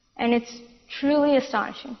 And it's truly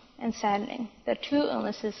astonishing and saddening that two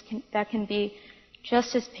illnesses that can be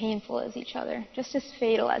just as painful as each other, just as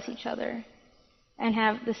fatal as each other, and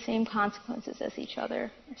have the same consequences as each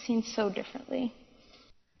other are seen so differently.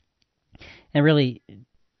 It really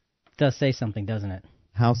does say something, doesn't it?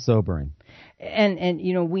 How sobering. And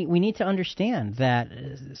you know, we need to understand that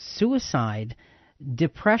suicide,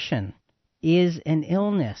 depression, is an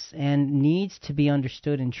illness and needs to be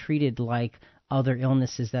understood and treated like other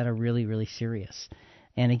illnesses that are really, really serious.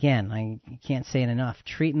 And again, I can't say it enough.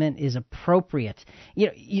 Treatment is appropriate. You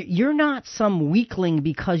know, you're not some weakling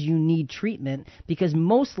because you need treatment, because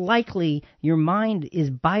most likely your mind is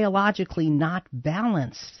biologically not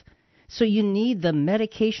balanced. So you need the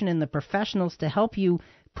medication and the professionals to help you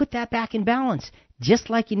put that back in balance. Just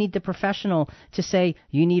like you need the professional to say,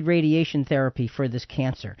 you need radiation therapy for this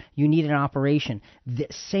cancer. You need an operation. The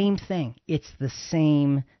same thing. It's the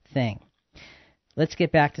same thing. Let's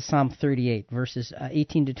get back to Psalm 38, verses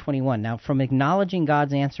 18 to 21. Now, from acknowledging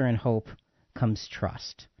God's answer and hope comes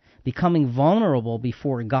trust. Becoming vulnerable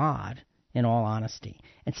before God in all honesty.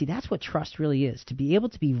 And see, that's what trust really is, to be able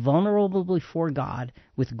to be vulnerable before God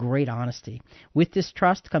with great honesty. With this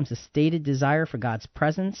trust comes a stated desire for God's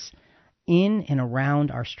presence in and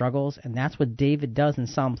around our struggles, and that's what David does in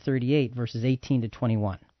Psalm 38, verses 18 to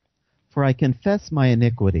 21. For I confess my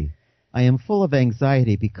iniquity. I am full of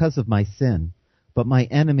anxiety because of my sin, but my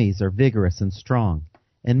enemies are vigorous and strong,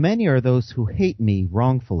 and many are those who hate me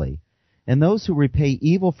wrongfully. And those who repay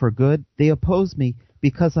evil for good, they oppose me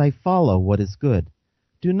because I follow what is good.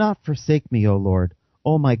 Do not forsake me, O Lord.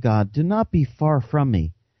 O my God, do not be far from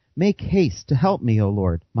me. Make haste to help me, O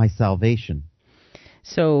Lord, my salvation.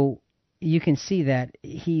 So you can see that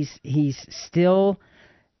he's still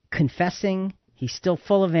confessing. He's still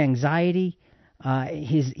full of anxiety.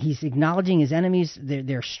 He's acknowledging his enemies,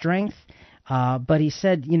 their strength. But he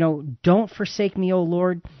said, you know, don't forsake me, O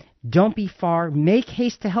Lord. Don't be far. Make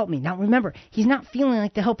haste to help me. Now remember, he's not feeling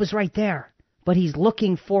like the help is right there, but he's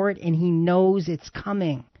looking for it and he knows it's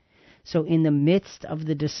coming. So in the midst of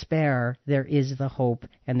the despair, there is the hope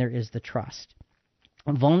and there is the trust.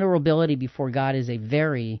 Vulnerability before God is a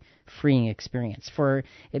very freeing experience, for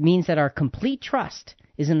it means that our complete trust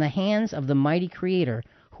is in the hands of the mighty Creator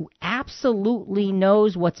who absolutely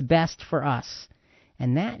knows what's best for us.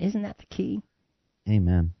 And isn't that the key?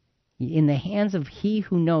 Amen. In the hands of He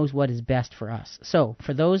who knows what is best for us. So,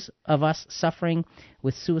 for those of us suffering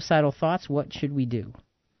with suicidal thoughts, what should we do?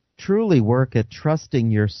 Truly work at trusting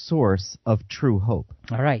your source of true hope.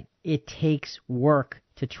 All right. It takes work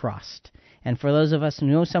to trust. And for those of us who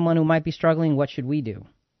know someone who might be struggling, what should we do?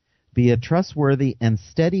 Be a trustworthy and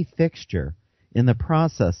steady fixture in the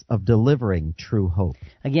process of delivering true hope.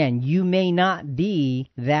 Again, you may not be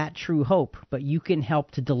that true hope, but you can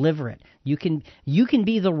help to deliver it. You can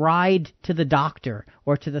be the ride to the doctor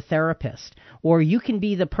or to the therapist, or you can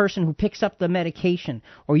be the person who picks up the medication,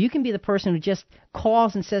 or you can be the person who just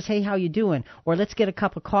calls and says, hey, how you doing? Or let's get a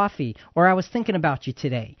cup of coffee, or I was thinking about you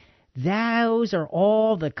today. Those are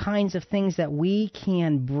all the kinds of things that we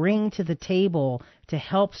can bring to the table to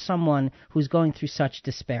help someone who's going through such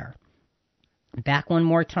despair. Back one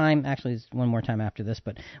more time, actually it's one more time after this,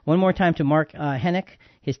 but one more time to Mark Hennick,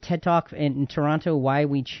 his TED Talk in Toronto, Why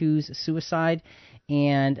We Choose Suicide.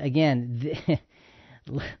 And again,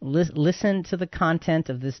 listen to the content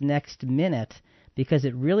of this next minute, because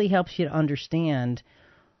it really helps you to understand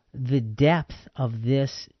the depth of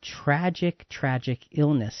this tragic, tragic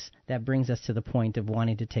illness that brings us to the point of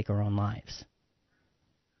wanting to take our own lives.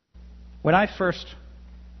 When I first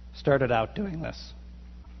started out doing this,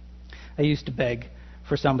 I used to beg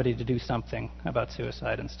for somebody to do something about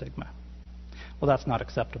suicide and stigma. Well, that's not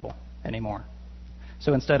acceptable anymore.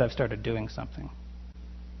 So instead, I've started doing something.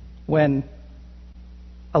 When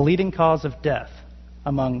a leading cause of death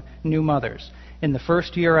among new mothers in the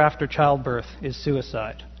first year after childbirth is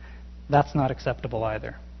suicide, that's not acceptable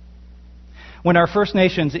either. When our First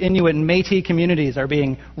Nations, Inuit, and Métis communities are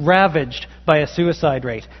being ravaged by a suicide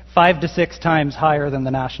rate 5 to 6 times higher than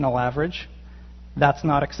the national average, that's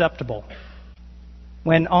not acceptable.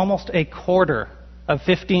 When almost a quarter of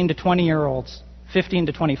 15 to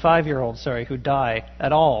 25-year-olds, who die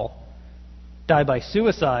at all, die by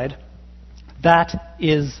suicide, that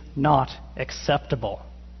is not acceptable.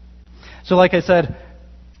 So like I said,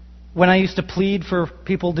 when I used to plead for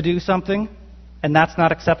people to do something, and that's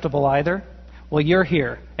not acceptable either, well, you're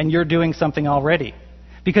here, and you're doing something already.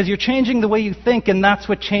 Because you're changing the way you think, and that's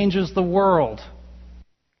what changes the world.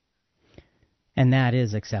 And that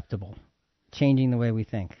is acceptable. Changing the way we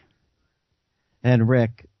think. And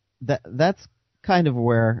Rick, that's kind of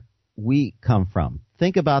where we come from.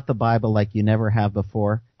 Think about the Bible like you never have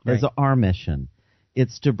before. There's Right. our mission.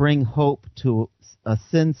 It's to bring hope to a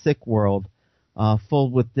sin-sick world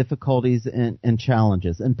full with difficulties and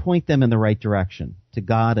challenges, and point them in the right direction to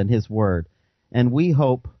God and His Word. And we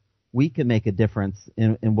hope we can make a difference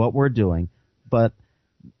in what we're doing. But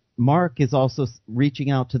Mark is also reaching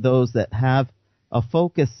out to those that have a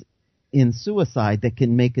focus in suicide that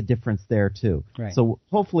can make a difference there too. Right. So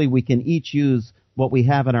hopefully we can each use what we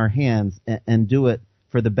have in our hands and do it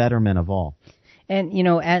for the betterment of all. And, you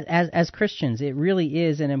know, as Christians, it really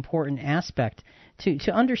is an important aspect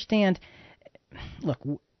to understand. Look,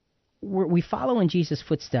 we follow in Jesus'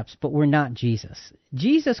 footsteps, but we're not Jesus.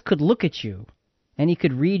 Jesus could look at you, and He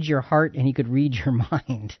could read your heart, and He could read your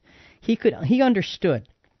mind. He understood.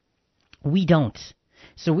 We don't.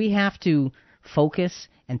 So we have to focus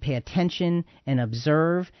and pay attention and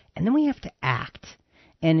observe, and then we have to act.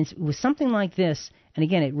 And with something like this, and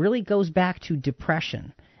again, it really goes back to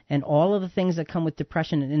depression and all of the things that come with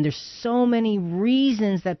depression. And there's so many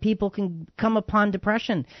reasons that people can come upon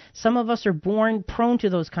depression. Some of us are born prone to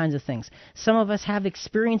those kinds of things. Some of us have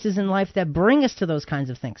experiences in life that bring us to those kinds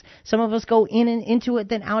of things. Some of us go in and into it,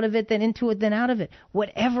 then out of it, then into it, then out of it.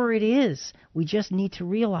 Whatever it is, we just need to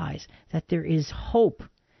realize that there is hope.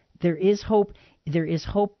 There is hope. There is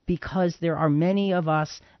hope because there are many of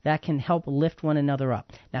us that can help lift one another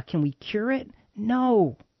up. Now, can we cure it?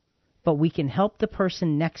 No. But we can help the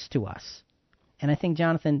person next to us. And I think,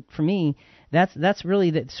 Jonathan, for me, that's really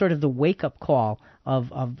the sort of the wake-up call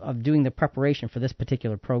of doing the preparation for this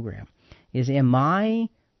particular program. Is, am I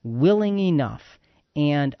willing enough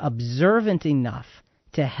and observant enough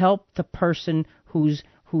to help the person who's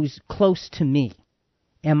close to me?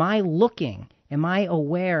 Am I looking? Am I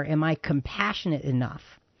aware? Am I compassionate enough?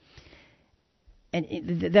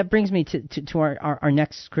 And that brings me to our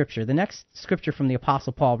next scripture. The next scripture from the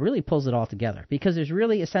Apostle Paul really pulls it all together, because there's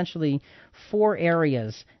really essentially 4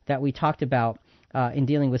 areas that we talked about in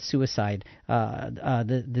dealing with suicide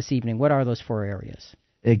this evening. What are those 4 areas?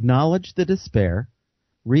 Acknowledge the despair,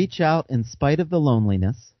 reach out in spite of the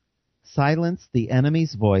loneliness, silence the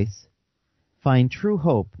enemy's voice, find true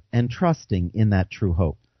hope, and trusting in that true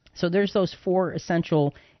hope. So there's those 4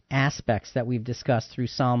 essential aspects that we've discussed through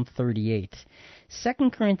Psalm 38. 2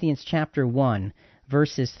 Corinthians chapter 1,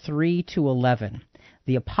 verses 3 to 11.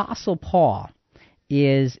 The Apostle Paul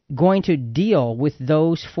is going to deal with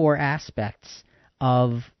those 4 aspects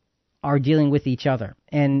of our dealing with each other.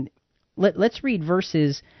 And let's read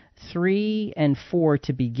verses 3 and 4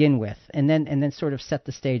 to begin with, and then sort of set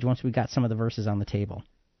the stage once we got some of the verses on the table.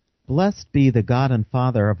 Blessed be the God and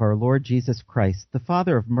Father of our Lord Jesus Christ, the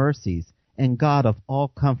Father of mercies and God of all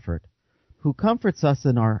comfort, who comforts us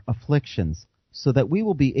in our afflictions, so that we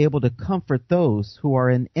will be able to comfort those who are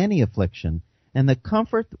in any affliction, and the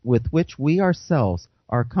comfort with which we ourselves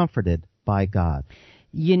are comforted by God.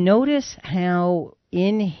 You notice how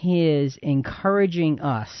in his encouraging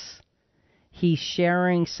us, he's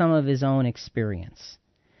sharing some of his own experience.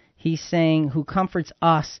 He's saying, who comforts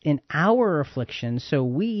us in our affliction so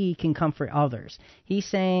we can comfort others. He's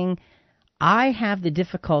saying, I have the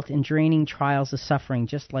difficult and draining trials of suffering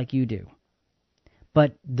just like you do.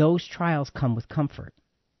 But those trials come with comfort.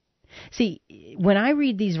 See, when I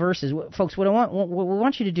read these verses, folks, what we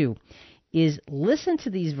want you to do is listen to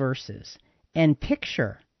these verses and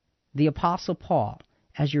picture the Apostle Paul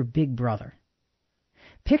as your big brother.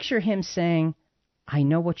 Picture him saying, I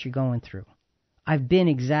know what you're going through. I've been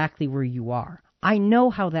exactly where you are. I know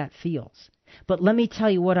how that feels. But let me tell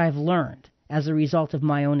you what I've learned as a result of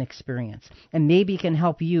my own experience, and maybe it can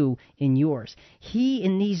help you in yours. He,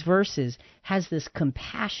 in these verses, has this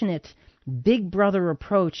compassionate big brother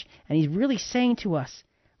approach, and he's really saying to us,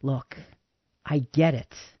 look, I get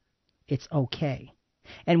it. It's okay.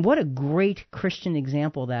 And what a great Christian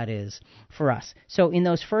example that is for us. So in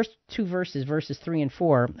those first two verses, verses 3 and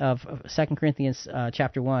 4 of 2 Corinthians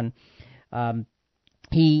chapter 1,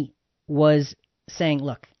 he was saying,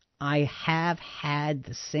 look, I have had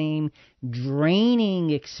the same draining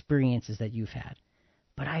experiences that you've had,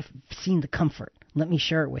 but I've seen the comfort. Let me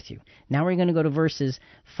share it with you. Now we're going to go to verses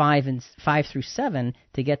 5 through 7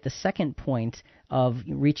 to get the second point of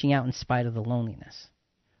reaching out in spite of the loneliness.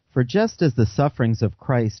 For just as the sufferings of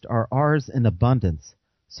Christ are ours in abundance,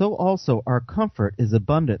 so also our comfort is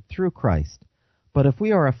abundant through Christ. But if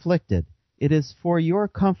we are afflicted, it is for your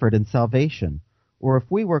comfort and salvation, or if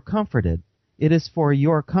we were comforted, it is for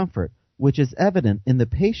your comfort, which is evident in the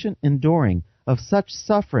patient enduring of such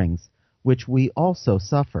sufferings which we also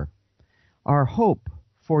suffer. Our hope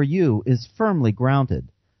for you is firmly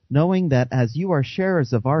grounded, knowing that as you are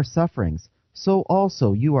sharers of our sufferings, so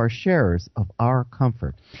also you are sharers of our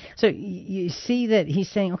comfort. So you see that he's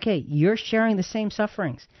saying, okay, you're sharing the same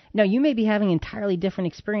sufferings. Now, you may be having entirely different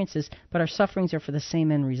experiences, but our sufferings are for the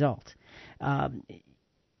same end result.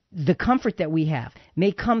 The comfort that we have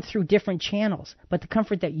may come through different channels, but the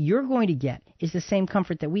comfort that you're going to get is the same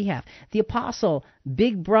comfort that we have. The apostle,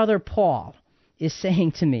 big brother Paul, is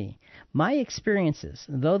saying to me, my experiences,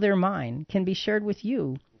 though they're mine, can be shared with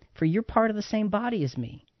you, for you're part of the same body as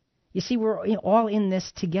me. You see, we're all in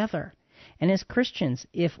this together. And as Christians,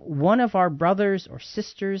 if one of our brothers or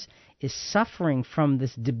sisters is suffering from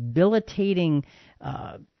this debilitating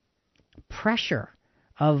pressure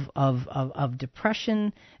of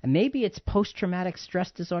depression, and maybe it's post-traumatic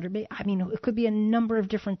stress disorder, I mean, it could be a number of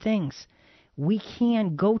different things. We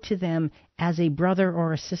can go to them as a brother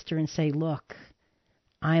or a sister and say, look,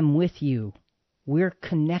 I'm with you. We're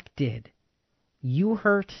connected. You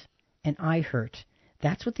hurt and I hurt.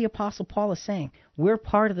 That's what the Apostle Paul is saying. We're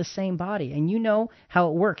part of the same body, and you know how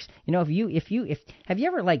it works. You know, have you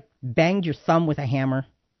ever like banged your thumb with a hammer?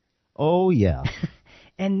 Oh yeah.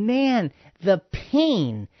 And man, the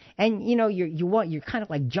pain, and you know you're kind of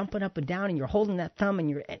like jumping up and down, and you're holding that thumb,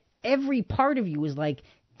 and every part of you is like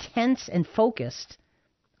tense and focused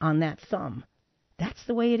on that thumb. That's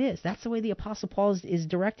the way it is. That's the way the Apostle Paul is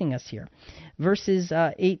directing us here. Verses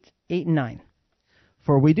 8 and 9.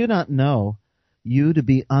 For we do not know you to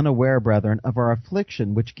be unaware, brethren, of our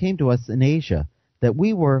affliction which came to us in Asia, that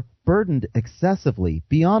we were burdened excessively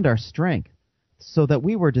beyond our strength, so that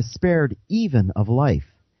we were despaired even of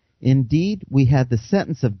life. Indeed, we had the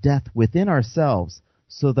sentence of death within ourselves,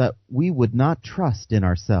 so that we would not trust in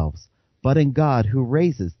ourselves, but in God who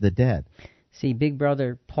raises the dead. See, big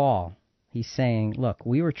brother Paul, he's saying, look,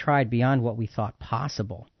 we were tried beyond what we thought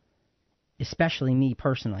possible, especially me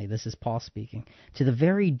personally, this is Paul speaking, to the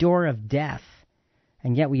very door of death,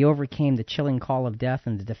 and yet we overcame the chilling call of death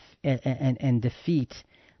and defeat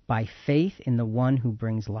by faith in the one who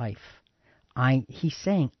brings life. He's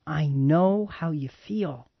saying, I know how you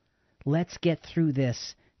feel. Let's get through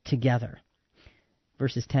this together.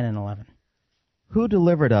 Verses 10 and 11. Who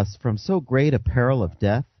delivered us from so great a peril of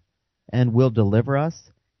death, and will deliver us?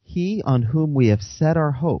 He on whom we have set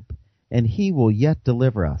our hope, and he will yet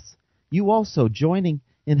deliver us. You also joining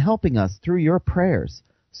in helping us through your prayers,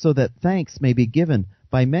 so that thanks may be given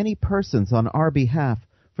by many persons on our behalf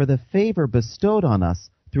for the favor bestowed on us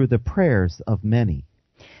through the prayers of many.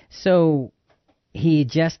 So he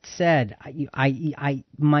just said, I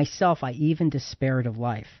myself, I even despaired of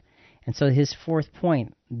life. And so his fourth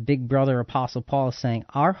point, big brother Apostle Paul is saying,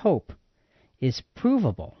 our hope is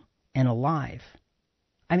provable and alive.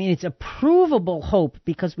 I mean, it's a provable hope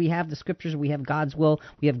because we have the Scriptures, we have God's will,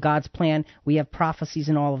 we have God's plan, we have prophecies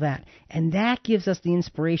and all of that. And that gives us the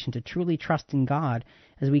inspiration to truly trust in God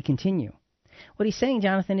as we continue. What he's saying,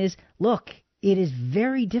 Jonathan, is, look, it is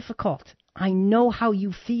very difficult. I know how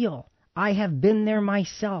you feel. I have been there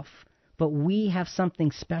myself. But we have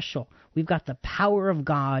something special. We've got the power of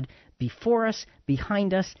God before us,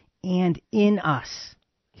 behind us, and in us.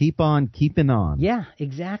 Keep on keeping on. Yeah,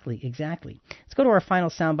 exactly. Let's go to our final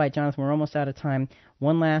soundbite, Jonathan. We're almost out of time.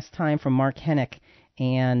 One last time from Mark Hennick,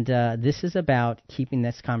 and this is about keeping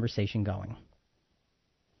this conversation going.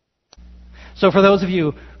 So for those of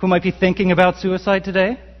you who might be thinking about suicide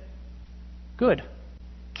today, good.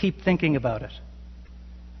 Keep thinking about it.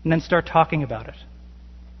 And then start talking about it.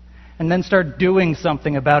 And then start doing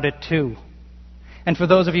something about it too. And for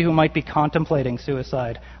those of you who might be contemplating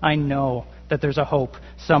suicide, I know that there's a hope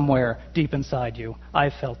somewhere deep inside you.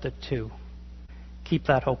 I've felt it too. Keep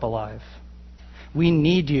that hope alive. We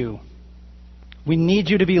need you. We need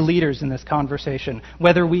you to be leaders in this conversation,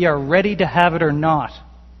 whether we are ready to have it or not.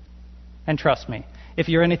 And trust me, if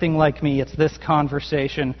you're anything like me, it's this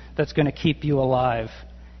conversation that's going to keep you alive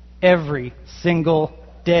every single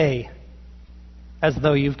day, as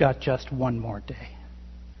though you've got just one more day.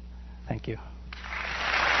 Thank you.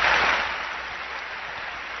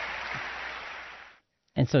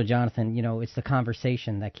 And so, Jonathan, it's the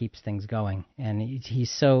conversation that keeps things going, and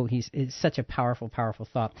it's such a powerful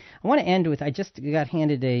thought. I want to end with, I just got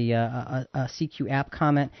handed a CQ app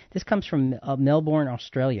comment. This comes from Melbourne,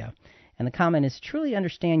 Australia, and the comment is, truly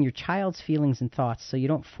understand your child's feelings and thoughts so you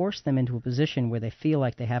don't force them into a position where they feel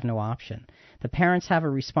like they have no option. The parents have a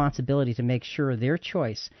responsibility to make sure their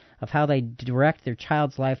choice of how they direct their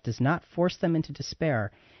child's life does not force them into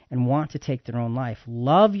despair and want to take their own life.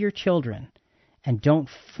 Love your children. And don't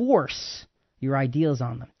force your ideals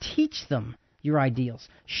on them. Teach them your ideals.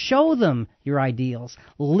 Show them your ideals.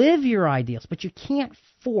 Live your ideals. But you can't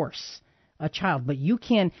force a child. But you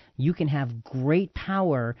can have great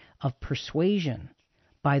power of persuasion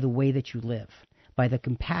by the way that you live, by the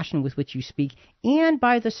compassion with which you speak, and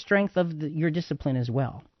by the strength of your discipline as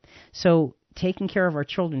well. So taking care of our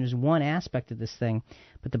children is one aspect of this thing.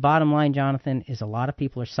 But the bottom line, Jonathan, is a lot of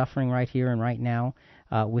people are suffering right here and right now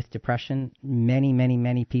with depression.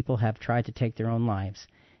 Many people have tried to take their own lives.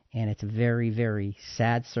 And it's a very, very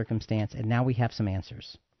sad circumstance. And now we have some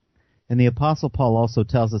answers. And the Apostle Paul also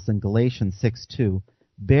tells us in Galatians 6:2,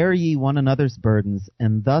 bear ye one another's burdens,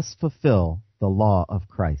 and thus fulfill the law of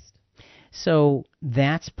Christ. So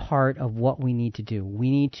that's part of what we need to do.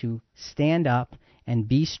 We need to stand up and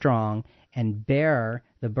be strong and bear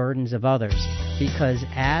the burdens of others, because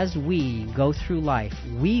as we go through life,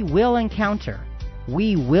 we will encounter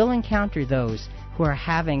those who are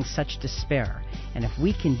having such despair. And if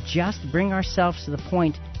we can just bring ourselves to the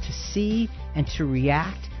point to see and to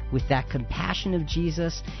react with that compassion of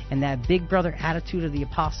Jesus and that big brother attitude of the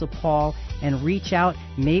Apostle Paul and reach out,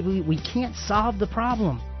 maybe we can't solve the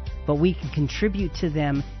problem, but we can contribute to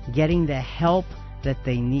them getting the help that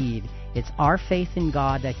they need. It's our faith in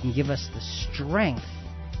God that can give us the strength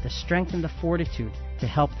and the fortitude to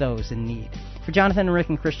help those in need. For Jonathan and Rick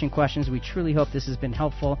and Christian Questions, we truly hope this has been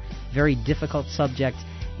helpful. Very difficult subject.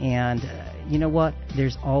 And you know what?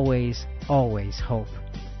 There's always hope.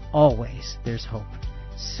 Always there's hope.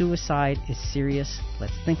 Suicide is serious.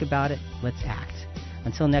 Let's think about it. Let's act.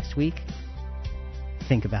 Until next week,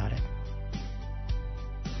 think about it.